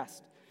on the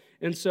test.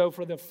 And so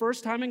for the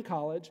first time in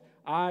college,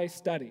 I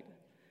studied.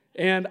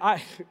 And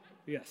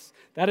yes,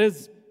 that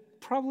is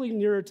probably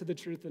nearer to the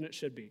truth than it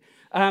should be.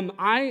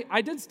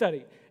 I did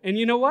study. And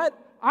you know what?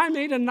 I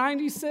made a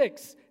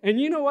 96. And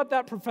you know what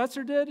that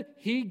professor did?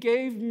 He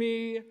gave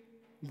me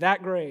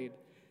that grade.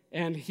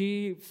 And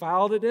he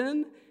filed it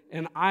in,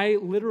 and I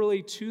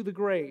literally, to the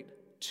grade,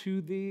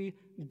 to the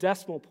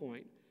decimal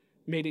point,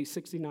 made a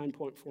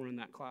 69.4 in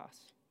that class.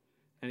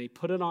 And he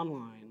put it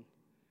online,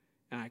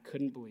 and I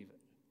couldn't believe it.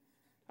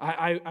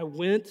 I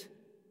went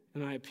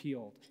and I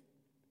appealed.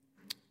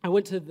 I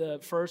went to the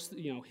first,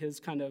 his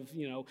kind of,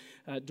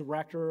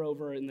 director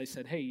over, and they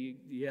said, hey,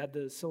 you had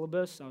the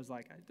syllabus? I was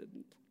like, I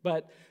didn't.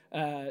 But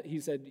he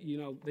said,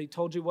 they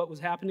told you what was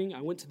happening.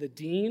 I went to the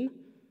dean.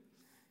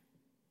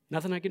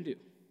 Nothing I can do.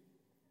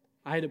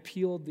 I had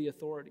appealed the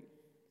authority.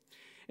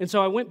 And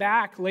so I went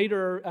back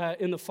later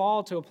in the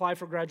fall to apply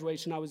for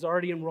graduation. I was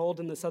already enrolled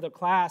in this other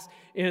class,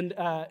 and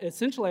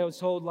essentially I was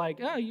told, like,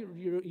 oh,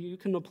 you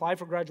can apply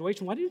for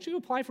graduation. Why didn't you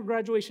apply for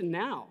graduation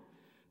now?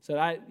 So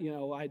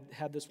I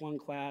had this one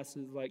class,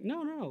 and like,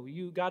 no,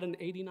 you got an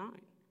 89.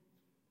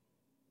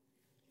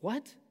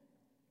 What?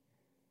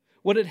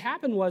 What had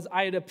happened was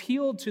I had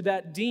appealed to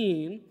that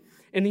dean,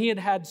 and he had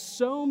had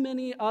so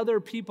many other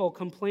people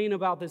complain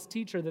about this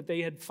teacher that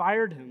they had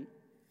fired him.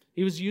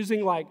 He was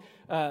using like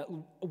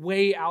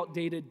way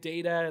outdated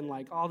data and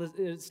like all this.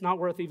 It's not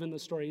worth even the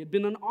story. He had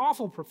been an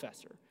awful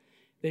professor.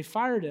 They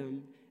fired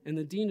him, and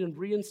the dean had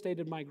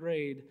reinstated my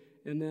grade.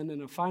 And then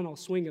in a final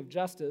swing of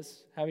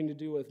justice having to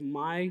do with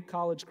my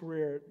college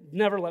career,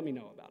 never let me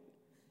know about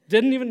it.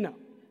 Didn't even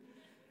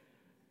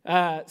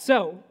know.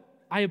 So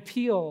I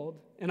appealed,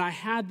 and I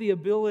had the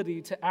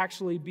ability to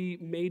actually be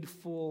made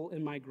full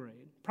in my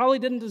grade. Probably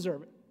didn't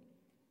deserve it.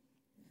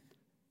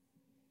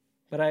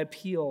 But I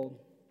appealed,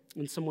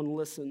 and someone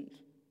listened.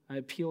 I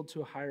appealed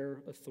to a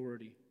higher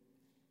authority.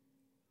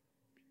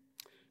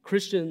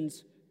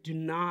 Christians do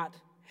not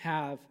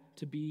have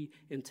to be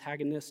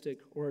antagonistic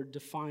or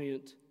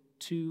defiant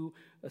to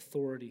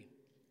authority.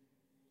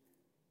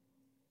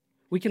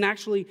 We can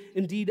actually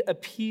indeed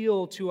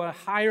appeal to a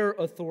higher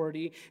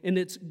authority, and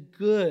it's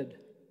good.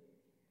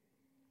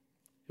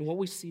 And what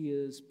we see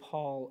is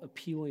Paul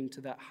appealing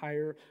to that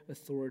higher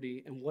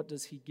authority, and what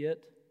does he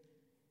get?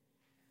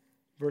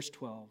 Verse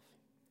 12,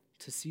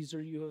 to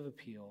Caesar you have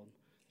appealed,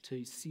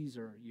 to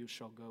Caesar you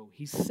shall go.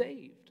 He's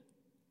saved.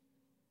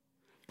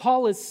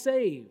 Paul is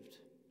saved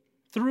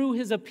through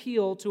his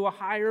appeal to a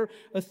higher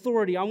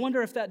authority. I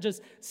wonder if that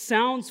just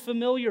sounds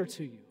familiar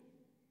to you.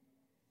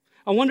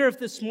 I wonder if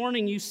this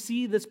morning you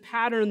see this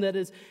pattern that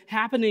is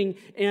happening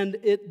and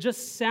it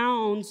just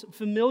sounds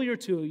familiar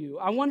to you.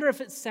 I wonder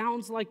if it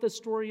sounds like the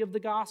story of the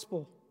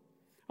gospel.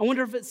 I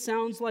wonder if it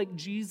sounds like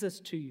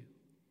Jesus to you.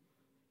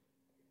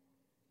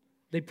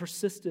 They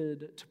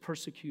persisted to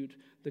persecute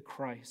the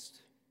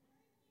Christ.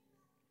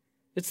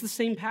 It's the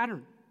same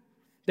pattern.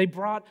 They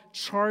brought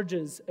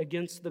charges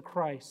against the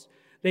Christ.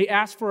 They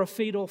asked for a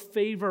fatal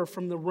favor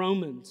from the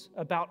Romans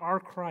about our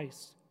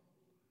Christ.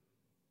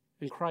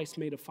 And Christ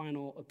made a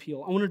final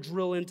appeal. I want to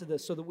drill into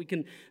this so that we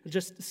can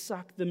just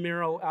suck the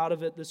marrow out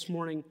of it this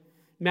morning.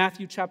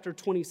 Matthew chapter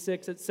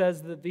 26, it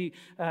says that the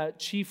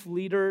chief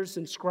leaders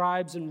and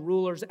scribes and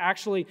rulers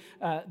actually,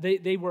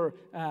 they were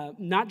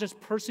not just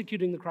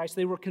persecuting the Christ,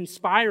 they were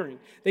conspiring.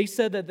 They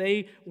said that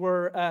they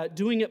were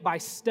doing it by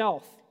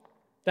stealth.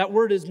 That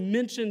word is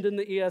mentioned in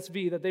the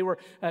ESV, that they were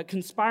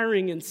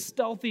conspiring in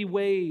stealthy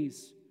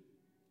ways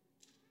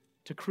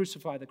to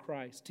crucify the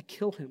Christ, to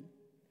kill him.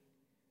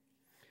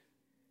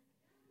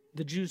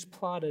 The Jews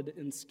plotted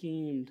and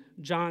schemed.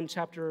 John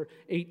chapter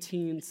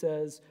 18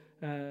 says,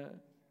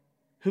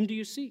 whom do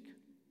you seek?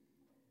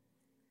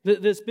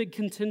 This big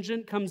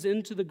contingent comes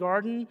into the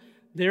garden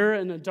there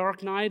in a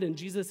dark night, and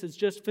Jesus has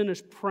just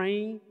finished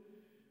praying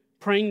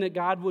that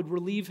God would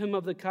relieve him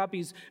of the cup.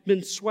 He's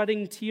been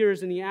sweating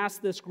tears, and he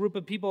asked this group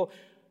of people,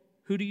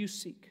 who do you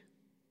seek?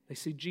 They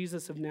see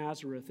Jesus of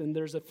Nazareth, and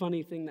there's a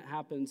funny thing that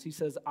happens. He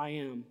says, I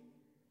am.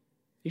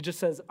 He just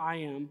says, I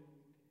am.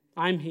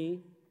 I'm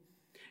he.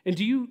 And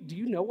do you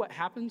know what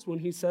happens when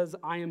he says,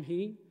 I am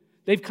he?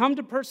 They've come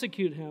to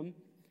persecute him.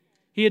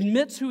 He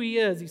admits who he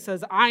is. He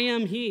says, I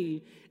am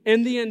he.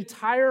 And the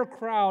entire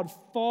crowd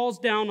falls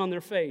down on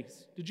their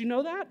face. Did you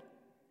know that?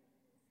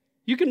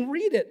 You can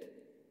read it.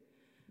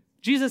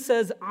 Jesus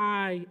says,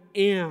 I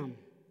am.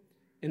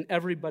 And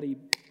everybody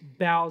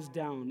bows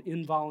down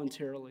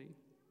involuntarily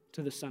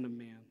to the Son of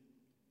Man.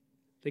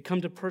 They come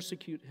to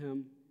persecute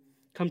him,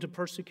 come to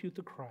persecute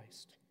the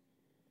Christ.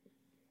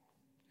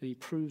 And he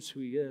proves who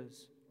he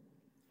is.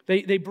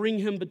 They bring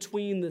him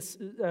between this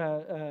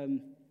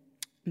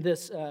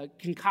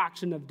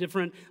concoction of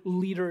different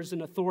leaders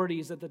and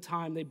authorities at the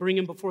time. They bring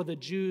him before the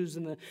Jews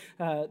and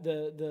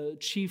the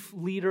chief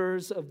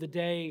leaders of the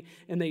day,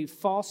 and they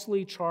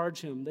falsely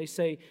charge him. They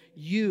say,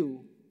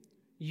 you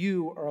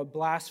are a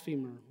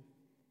blasphemer.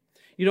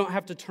 You don't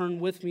have to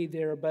turn with me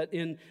there, but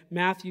in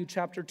Matthew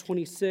chapter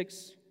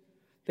 26,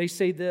 they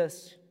say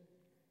this.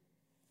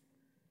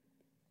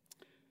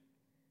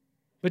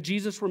 But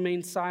Jesus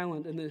remained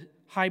silent, and the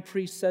high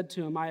priest said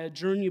to him, I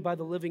adjourn you by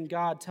the living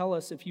God, tell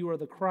us if you are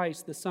the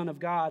Christ, the Son of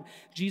God.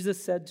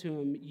 Jesus said to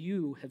him,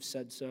 you have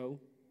said so.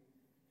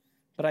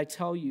 But I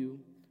tell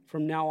you,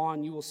 from now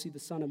on you will see the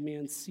Son of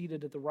Man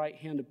seated at the right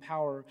hand of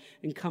power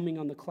and coming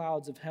on the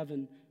clouds of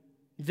heaven.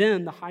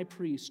 Then the high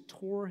priest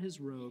tore his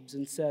robes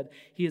and said,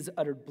 he has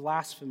uttered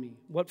blasphemy.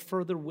 What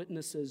further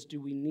witnesses do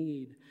we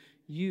need?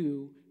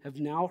 You have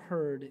now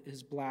heard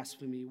his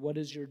blasphemy. What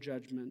is your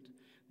judgment?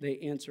 They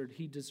answered,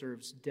 he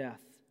deserves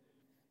death.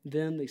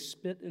 Then they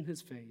spit in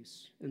his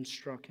face and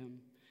struck him.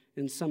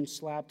 And some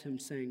slapped him,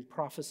 saying,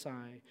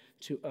 prophesy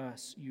to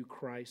us, you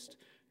Christ.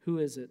 Who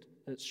is it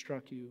that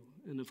struck you?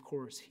 And of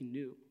course, he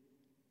knew.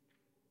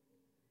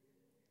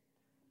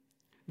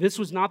 This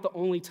was not the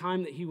only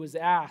time that he was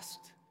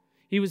asked.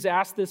 He was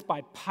asked this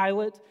by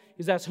Pilate. He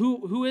was asked,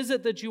 who is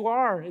it that you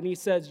are? And he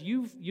says,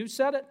 you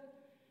said it.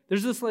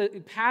 There's this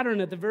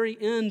pattern at the very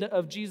end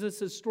of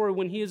Jesus' story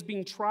when he is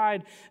being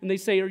tried, and they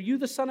say, "Are you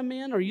the Son of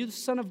Man? Are you the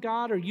Son of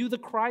God? Are you the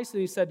Christ?"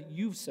 And he said,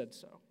 "You've said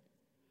so."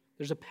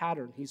 There's a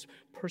pattern. He's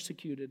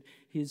persecuted.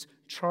 His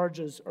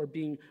charges are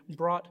being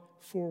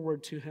brought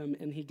forward to him,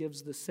 and he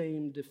gives the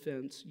same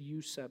defense.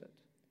 "You said it.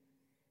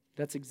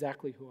 That's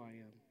exactly who I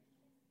am."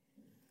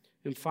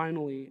 And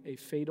finally, a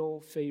fatal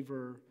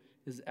favor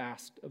is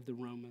asked of the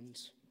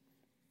Romans.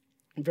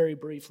 Very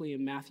briefly,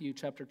 in Matthew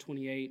chapter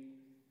 28,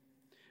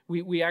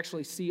 we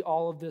actually see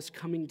all of this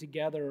coming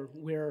together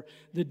where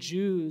the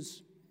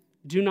Jews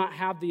do not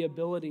have the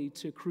ability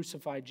to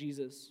crucify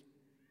Jesus.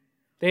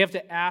 They have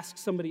to ask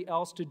somebody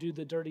else to do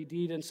the dirty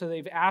deed, and so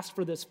they've asked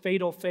for this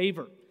fatal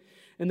favor.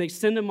 And they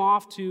send him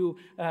off to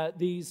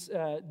these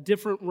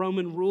different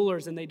Roman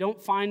rulers, and they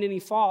don't find any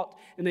fault,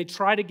 and they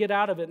try to get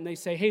out of it, and they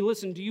say, "Hey,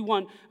 listen, do you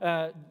want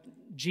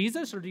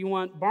Jesus or do you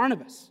want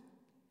Barnabas?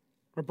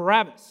 Or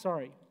Barabbas,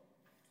 sorry."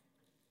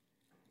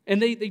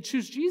 And they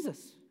choose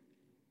Jesus.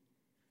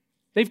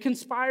 They've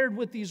conspired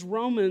with these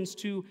Romans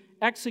to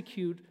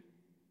execute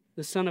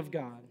the Son of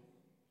God.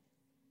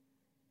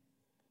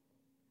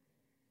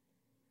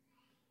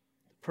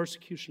 The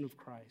persecution of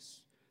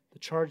Christ, the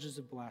charges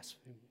of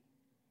blasphemy,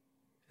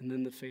 and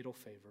then the fatal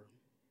favor.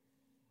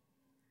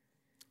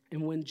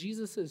 And when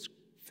Jesus is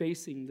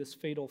facing this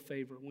fatal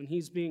favor, when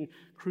he's being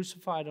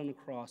crucified on a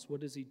cross,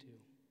 what does he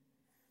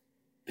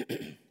do?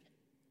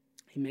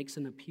 He makes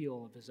an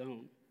appeal of his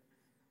own.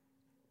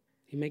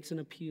 He makes an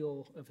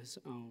appeal of his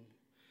own.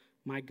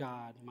 my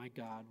God,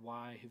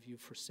 why have you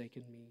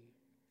forsaken me?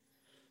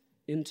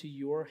 Into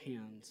your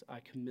hands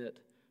I commit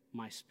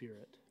my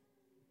spirit."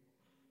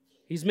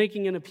 He's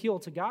making an appeal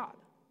to God.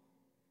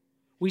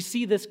 We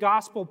see this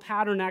gospel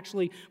pattern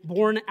actually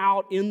borne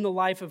out in the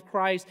life of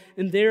Christ.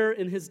 And there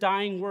in his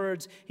dying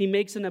words, he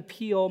makes an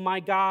appeal, my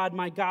God,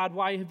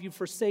 why have you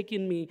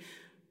forsaken me?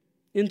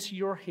 Into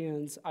your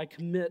hands I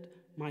commit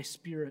my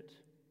spirit."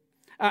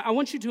 I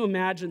want you to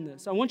imagine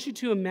this. I want you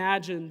to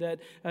imagine that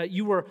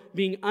you were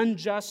being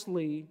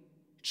unjustly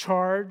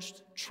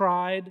charged,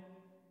 tried,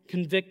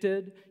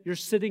 convicted. You're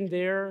sitting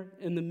there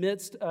in the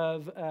midst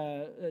of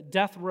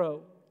death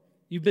row.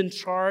 You've been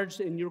charged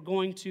and you're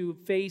going to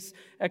face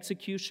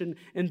execution.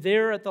 And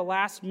there at the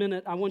last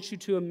minute, I want you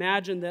to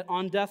imagine that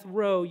on death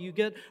row, you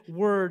get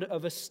word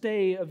of a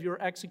stay of your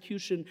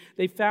execution.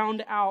 They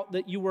found out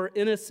that you were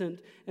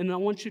innocent, and I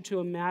want you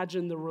to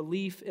imagine the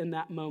relief in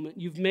that moment.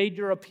 You've made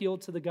your appeal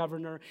to the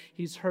governor.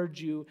 He's heard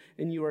you,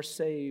 and you are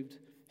saved.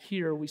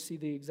 Here we see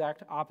the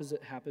exact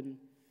opposite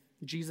happen.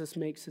 Jesus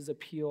makes his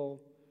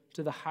appeal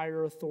to the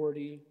higher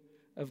authority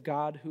of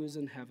God who is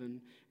in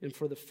heaven, and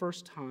for the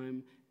first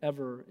time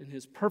ever in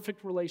his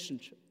perfect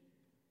relationship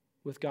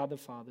with God the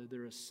Father,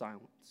 there is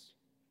silence.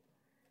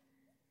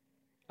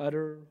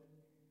 Utter,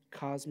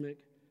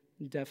 cosmic,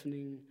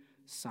 deafening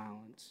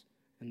silence,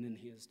 and then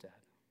he is dead.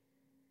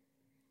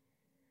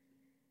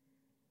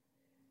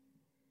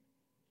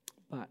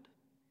 But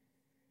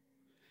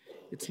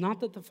it's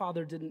not that the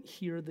Father didn't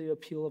hear the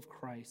appeal of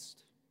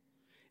Christ.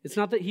 It's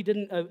not that he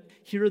didn't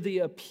hear the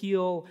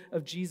appeal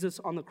of Jesus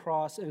on the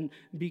cross and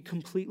be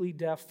completely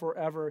deaf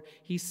forever.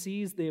 He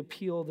sees the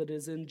appeal that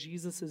is in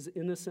Jesus'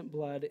 innocent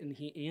blood, and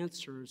he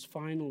answers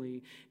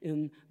finally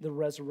in the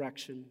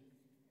resurrection.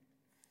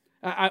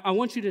 I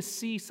want you to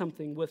see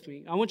something with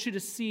me. I want you to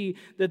see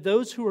that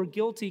those who are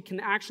guilty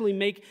can actually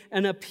make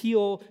an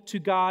appeal to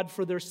God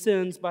for their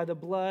sins by the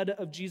blood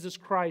of Jesus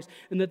Christ,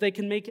 and that they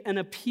can make an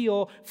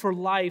appeal for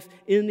life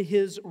in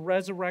his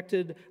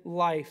resurrected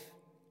life.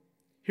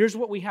 Here's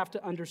what we have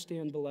to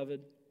understand,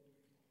 beloved.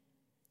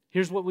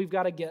 Here's what we've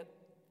got to get.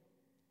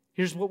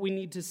 Here's what we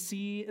need to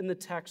see in the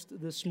text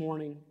this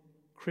morning,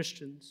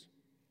 Christians.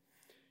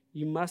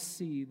 You must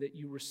see that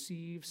you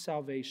receive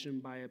salvation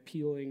by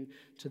appealing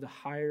to the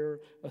higher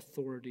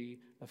authority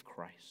of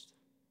Christ.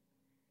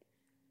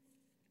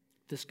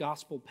 This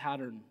gospel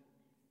pattern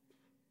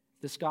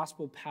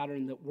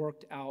that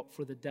worked out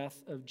for the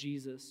death of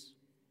Jesus,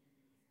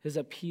 his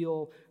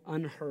appeal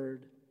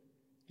unheard,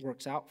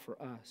 works out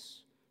for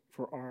us,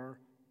 for our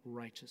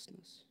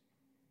righteousness.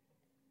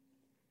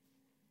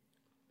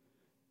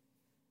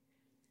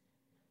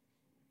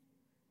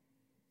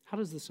 How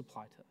does this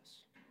apply to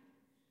us?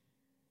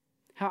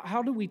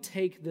 How do we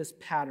take this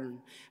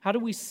pattern? How do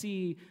we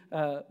see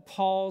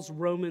Paul's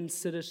Roman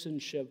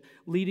citizenship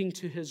leading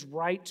to his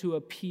right to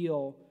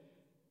appeal?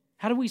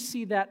 How do we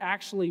see that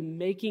actually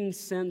making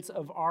sense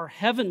of our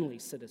heavenly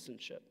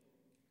citizenship?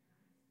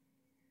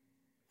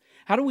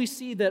 How do we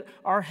see that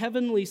our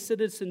heavenly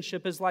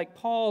citizenship is like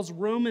Paul's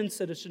Roman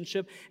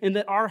citizenship, and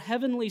that our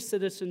heavenly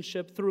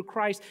citizenship through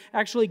Christ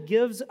actually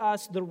gives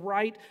us the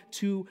right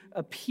to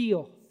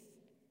appeal?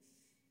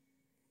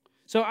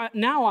 So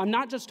now I'm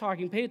not just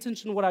talking, pay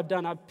attention to what I've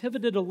done. I've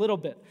pivoted a little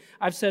bit.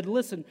 I've said,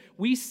 listen,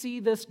 we see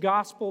this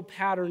gospel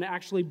pattern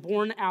actually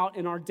borne out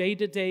in our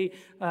day-to-day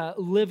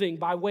living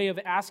by way of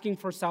asking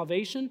for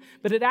salvation,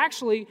 but it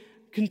actually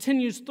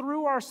continues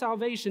through our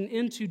salvation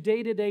into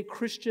day-to-day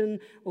Christian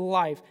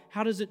life.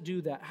 How does it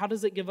do that? How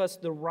does it give us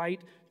the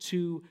right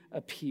to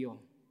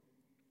appeal?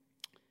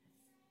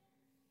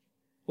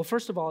 Well,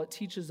 first of all, it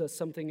teaches us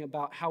something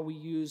about how we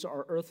use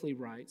our earthly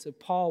rights. If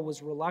Paul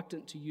was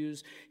reluctant to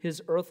use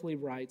his earthly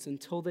rights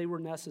until they were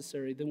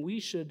necessary, then we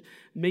should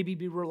maybe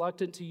be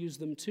reluctant to use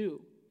them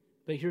too.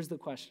 But here's the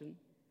question.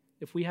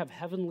 If we have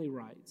heavenly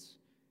rights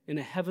and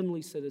a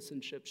heavenly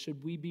citizenship,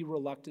 should we be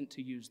reluctant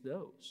to use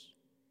those?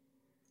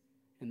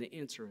 And the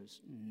answer is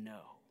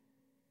no.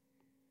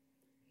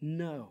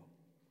 No.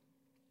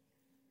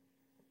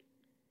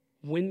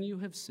 When you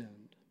have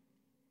sinned,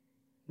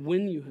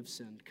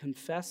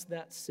 confess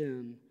that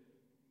sin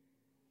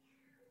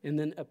and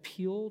then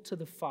appeal to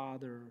the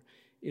Father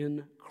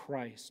in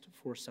Christ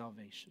for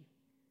salvation.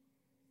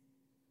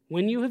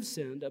 When you have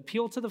sinned,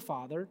 appeal to the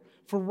Father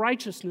for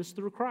righteousness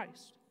through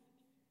Christ.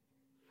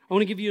 I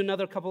want to give you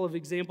another couple of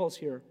examples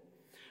here.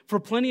 For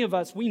plenty of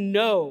us, we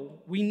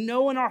know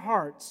in our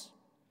hearts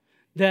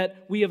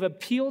that we have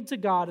appealed to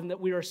God and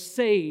that we are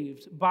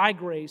saved by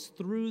grace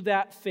through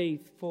that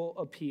faithful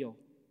appeal.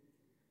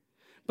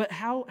 But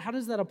how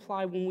does that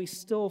apply when we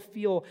still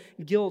feel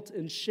guilt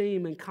and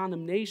shame and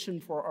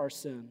condemnation for our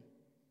sin?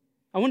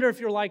 I wonder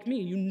if you're like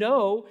me. You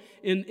know,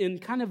 in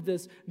kind of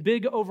this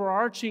big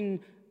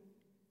overarching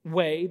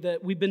way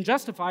that we've been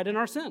justified in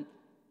our sin,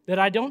 that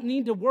I don't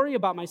need to worry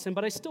about my sin,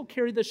 but I still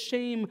carry the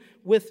shame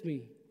with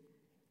me.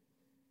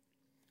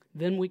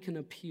 Then we can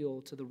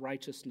appeal to the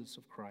righteousness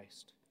of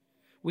Christ.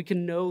 We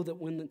can know that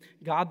when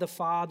God the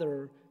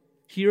Father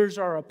hears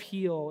our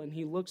appeal and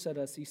he looks at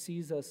us, he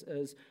sees us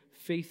as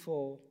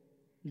faithful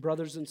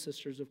brothers and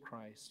sisters of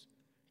Christ,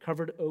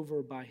 covered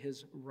over by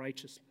his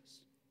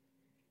righteousness.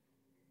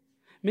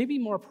 Maybe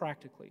more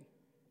practically,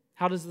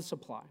 how does this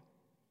apply?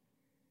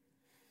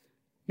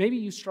 Maybe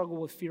you struggle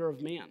with fear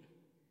of man.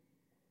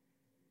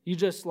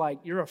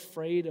 You're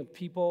afraid of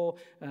people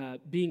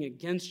being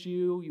against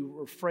you.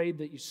 You're afraid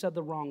that you said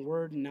the wrong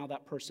word and now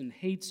that person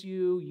hates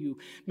you. You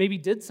maybe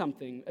did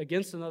something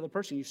against another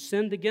person. You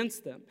sinned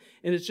against them.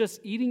 And it's just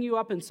eating you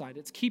up inside.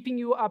 It's keeping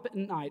you up at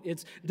night.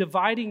 It's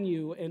dividing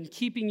you and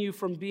keeping you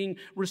from being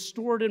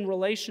restored in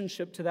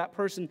relationship to that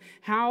person.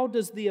 How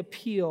does the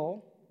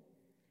appeal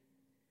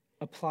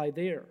apply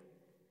there?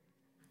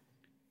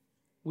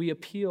 We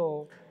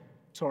appeal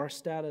to our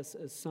status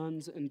as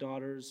sons and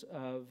daughters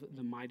of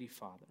the mighty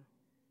Father.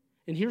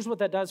 And here's what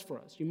that does for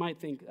us. You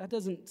might think, that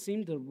doesn't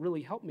seem to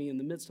really help me in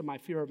the midst of my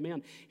fear of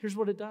man. Here's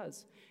what it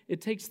does.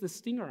 It takes the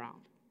stinger out.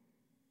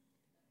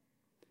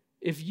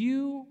 If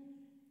you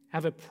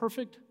have a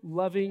perfect,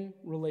 loving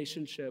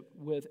relationship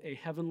with a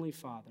heavenly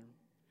Father,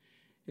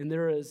 and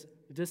there is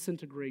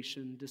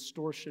disintegration,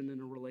 distortion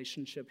in a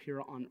relationship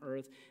here on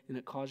earth, and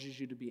it causes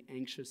you to be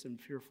anxious and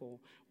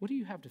fearful, what do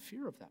you have to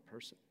fear of that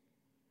person?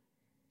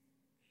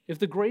 If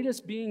the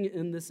greatest being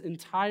in this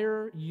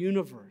entire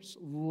universe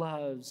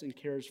loves and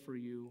cares for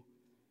you,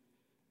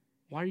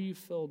 why are you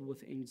filled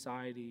with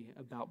anxiety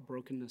about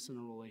brokenness in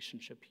a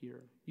relationship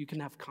here? You can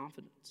have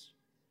confidence.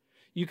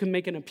 You can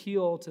make an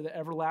appeal to the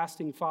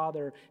everlasting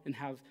Father and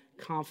have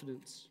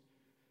confidence.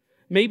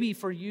 Maybe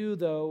for you,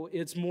 though,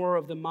 it's more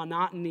of the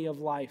monotony of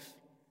life.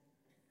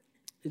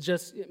 It's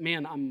just,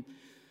 man, I'm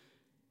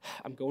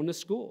going to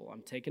school.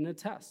 I'm taking a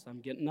test. I'm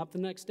getting up the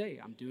next day.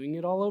 I'm doing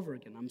it all over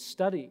again. I'm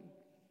studying.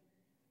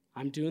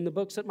 I'm doing the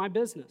books at my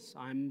business.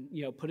 I'm,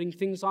 putting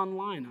things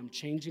online. I'm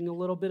changing a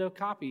little bit of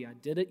copy. I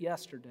did it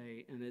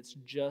yesterday, and it's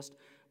just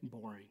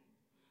boring.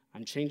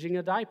 I'm changing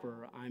a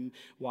diaper. I'm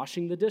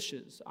washing the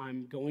dishes.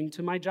 I'm going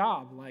to my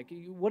job.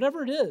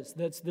 Whatever it is,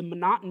 that's the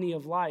monotony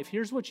of life.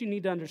 Here's what you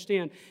need to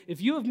understand.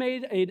 If you have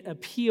made an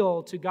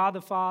appeal to God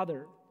the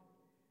Father,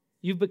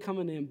 you've become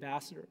an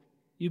ambassador.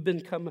 You've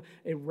become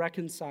a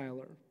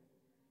reconciler.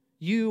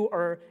 You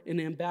are an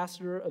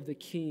ambassador of the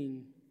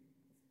King.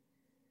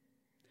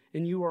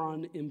 And you are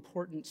on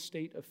important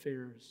state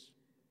affairs.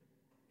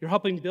 You're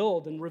helping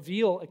build and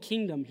reveal a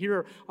kingdom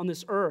here on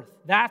this earth.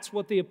 That's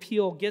what the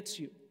appeal gets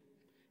you.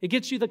 It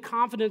gets you the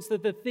confidence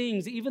that the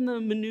things, even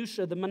the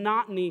minutia, the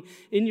monotony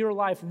in your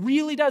life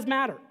really does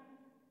matter.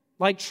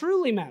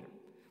 Truly matter.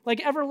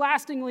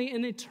 Everlastingly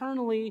and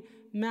eternally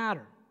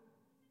matter.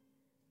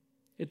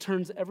 It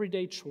turns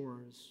everyday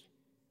chores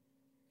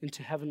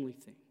into heavenly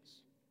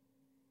things.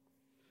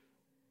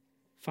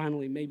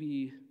 Finally,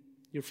 maybe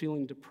you're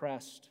feeling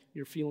depressed.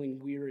 You're feeling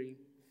weary.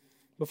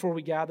 Before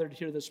we gathered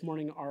here this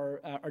morning,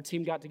 our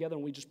team got together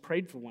and we just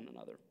prayed for one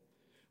another.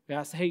 We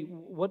asked, hey,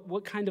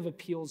 what kind of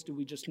appeals do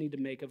we just need to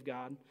make of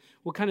God?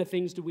 What kind of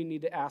things do we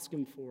need to ask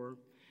him for?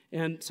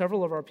 And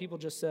several of our people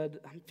just said,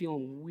 I'm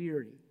feeling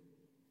weary,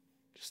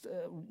 just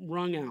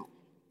wrung out,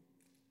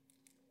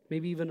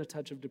 maybe even a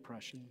touch of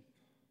depression.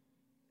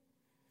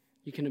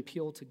 You can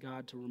appeal to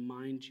God to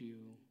remind you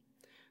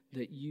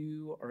that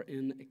you are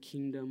in a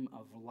kingdom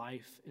of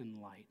life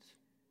and light,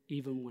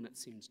 even when it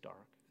seems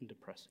dark and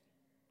depressing.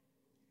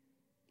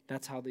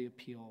 That's how the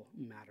appeal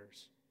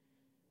matters.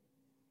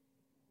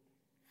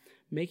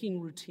 Making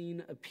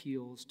routine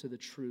appeals to the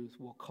truth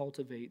will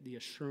cultivate the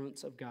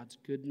assurance of God's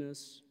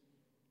goodness,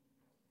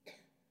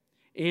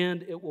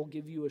 and it will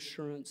give you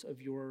assurance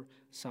of your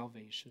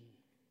salvation.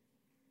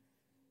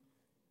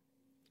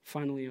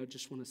 Finally, I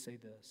just want to say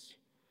this.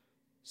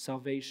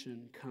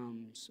 Salvation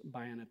comes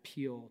by an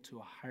appeal to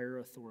a higher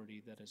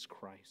authority that is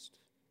Christ.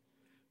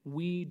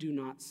 We do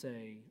not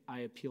say, I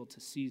appeal to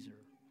Caesar.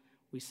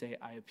 We say,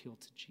 I appeal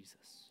to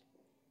Jesus.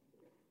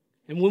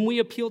 And when we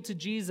appeal to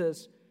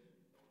Jesus,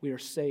 we are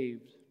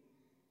saved.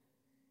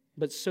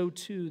 But so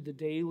too, the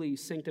daily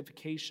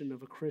sanctification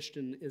of a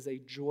Christian is a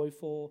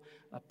joyful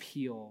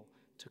appeal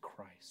to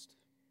Christ.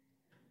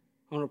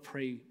 I want to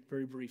pray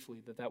very briefly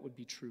that would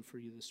be true for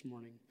you this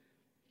morning.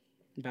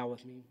 Bow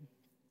with me.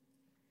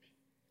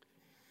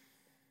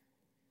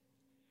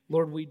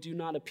 Lord, we do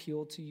not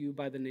appeal to you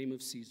by the name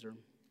of Caesar.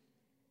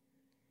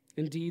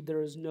 Indeed,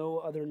 there is no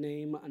other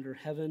name under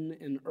heaven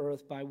and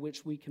earth by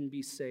which we can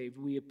be saved.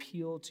 We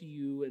appeal to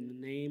you in the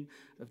name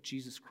of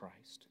Jesus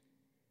Christ.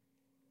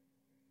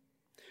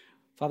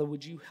 Father,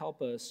 would you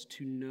help us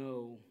to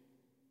know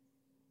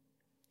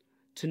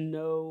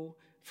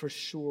for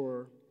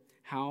sure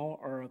how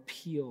our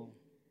appeal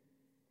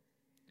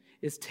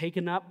is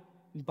taken up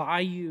by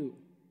you.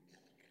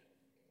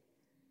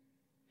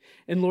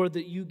 And Lord,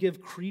 that you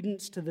give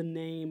credence to the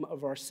name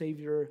of our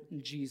Savior,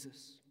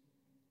 Jesus.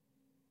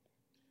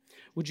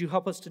 Would you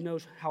help us to know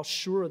how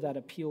sure that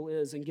appeal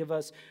is and give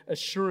us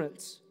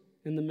assurance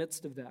in the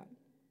midst of that?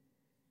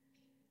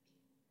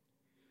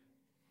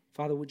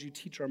 Father, would you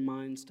teach our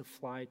minds to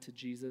fly to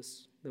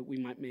Jesus that we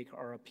might make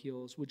our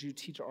appeals? Would you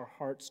teach our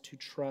hearts to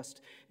trust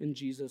in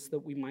Jesus that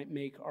we might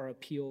make our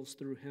appeals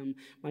through him?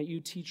 Might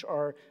you teach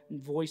our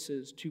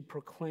voices to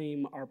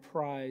proclaim our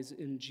prize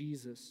in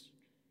Jesus?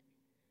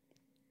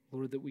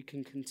 Lord, that we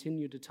can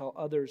continue to tell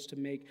others to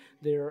make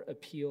their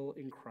appeal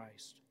in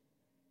Christ.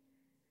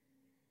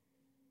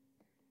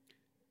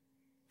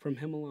 From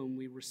him alone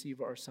we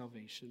receive our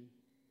salvation.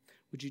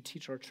 Would you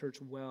teach our church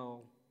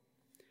well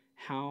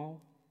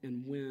how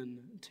and when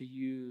to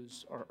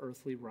use our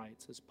earthly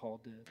rights as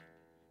Paul did?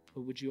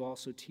 But would you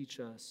also teach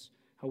us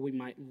how we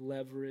might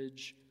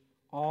leverage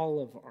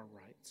all of our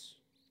rights,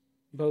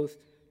 both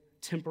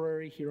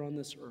temporary here on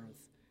this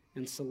earth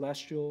and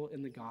celestial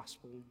in the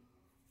gospel,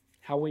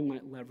 how we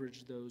might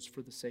leverage those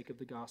for the sake of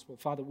the gospel.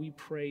 Father, we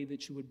pray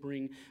that you would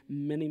bring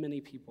many, many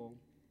people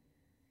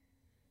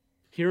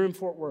here in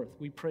Fort Worth.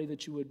 We pray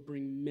that you would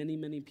bring many,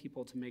 many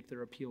people to make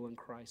their appeal in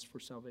Christ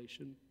for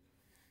salvation.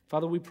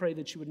 Father, we pray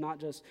that you would not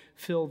just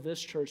fill this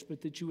church,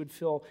 but that you would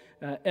fill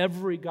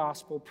every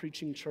gospel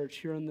preaching church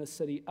here in this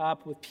city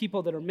up with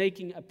people that are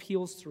making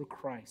appeals through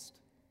Christ.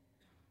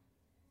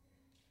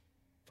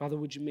 Father,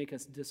 would you make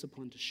us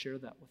disciplined to share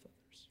that with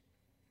others?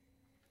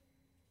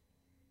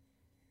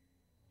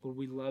 Lord,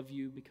 we love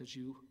you because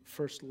you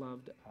first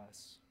loved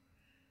us.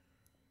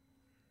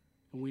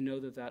 And we know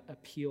that that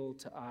appeal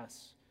to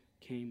us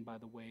came by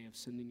the way of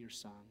sending your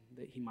Son,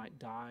 that he might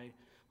die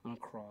on a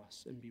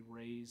cross and be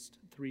raised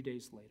 3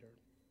 days later.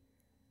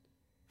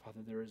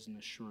 Father, there is an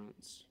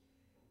assurance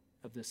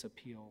of this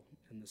appeal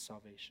and this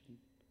salvation.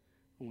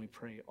 And we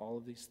pray all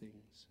of these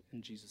things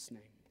in Jesus'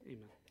 name.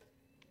 Amen.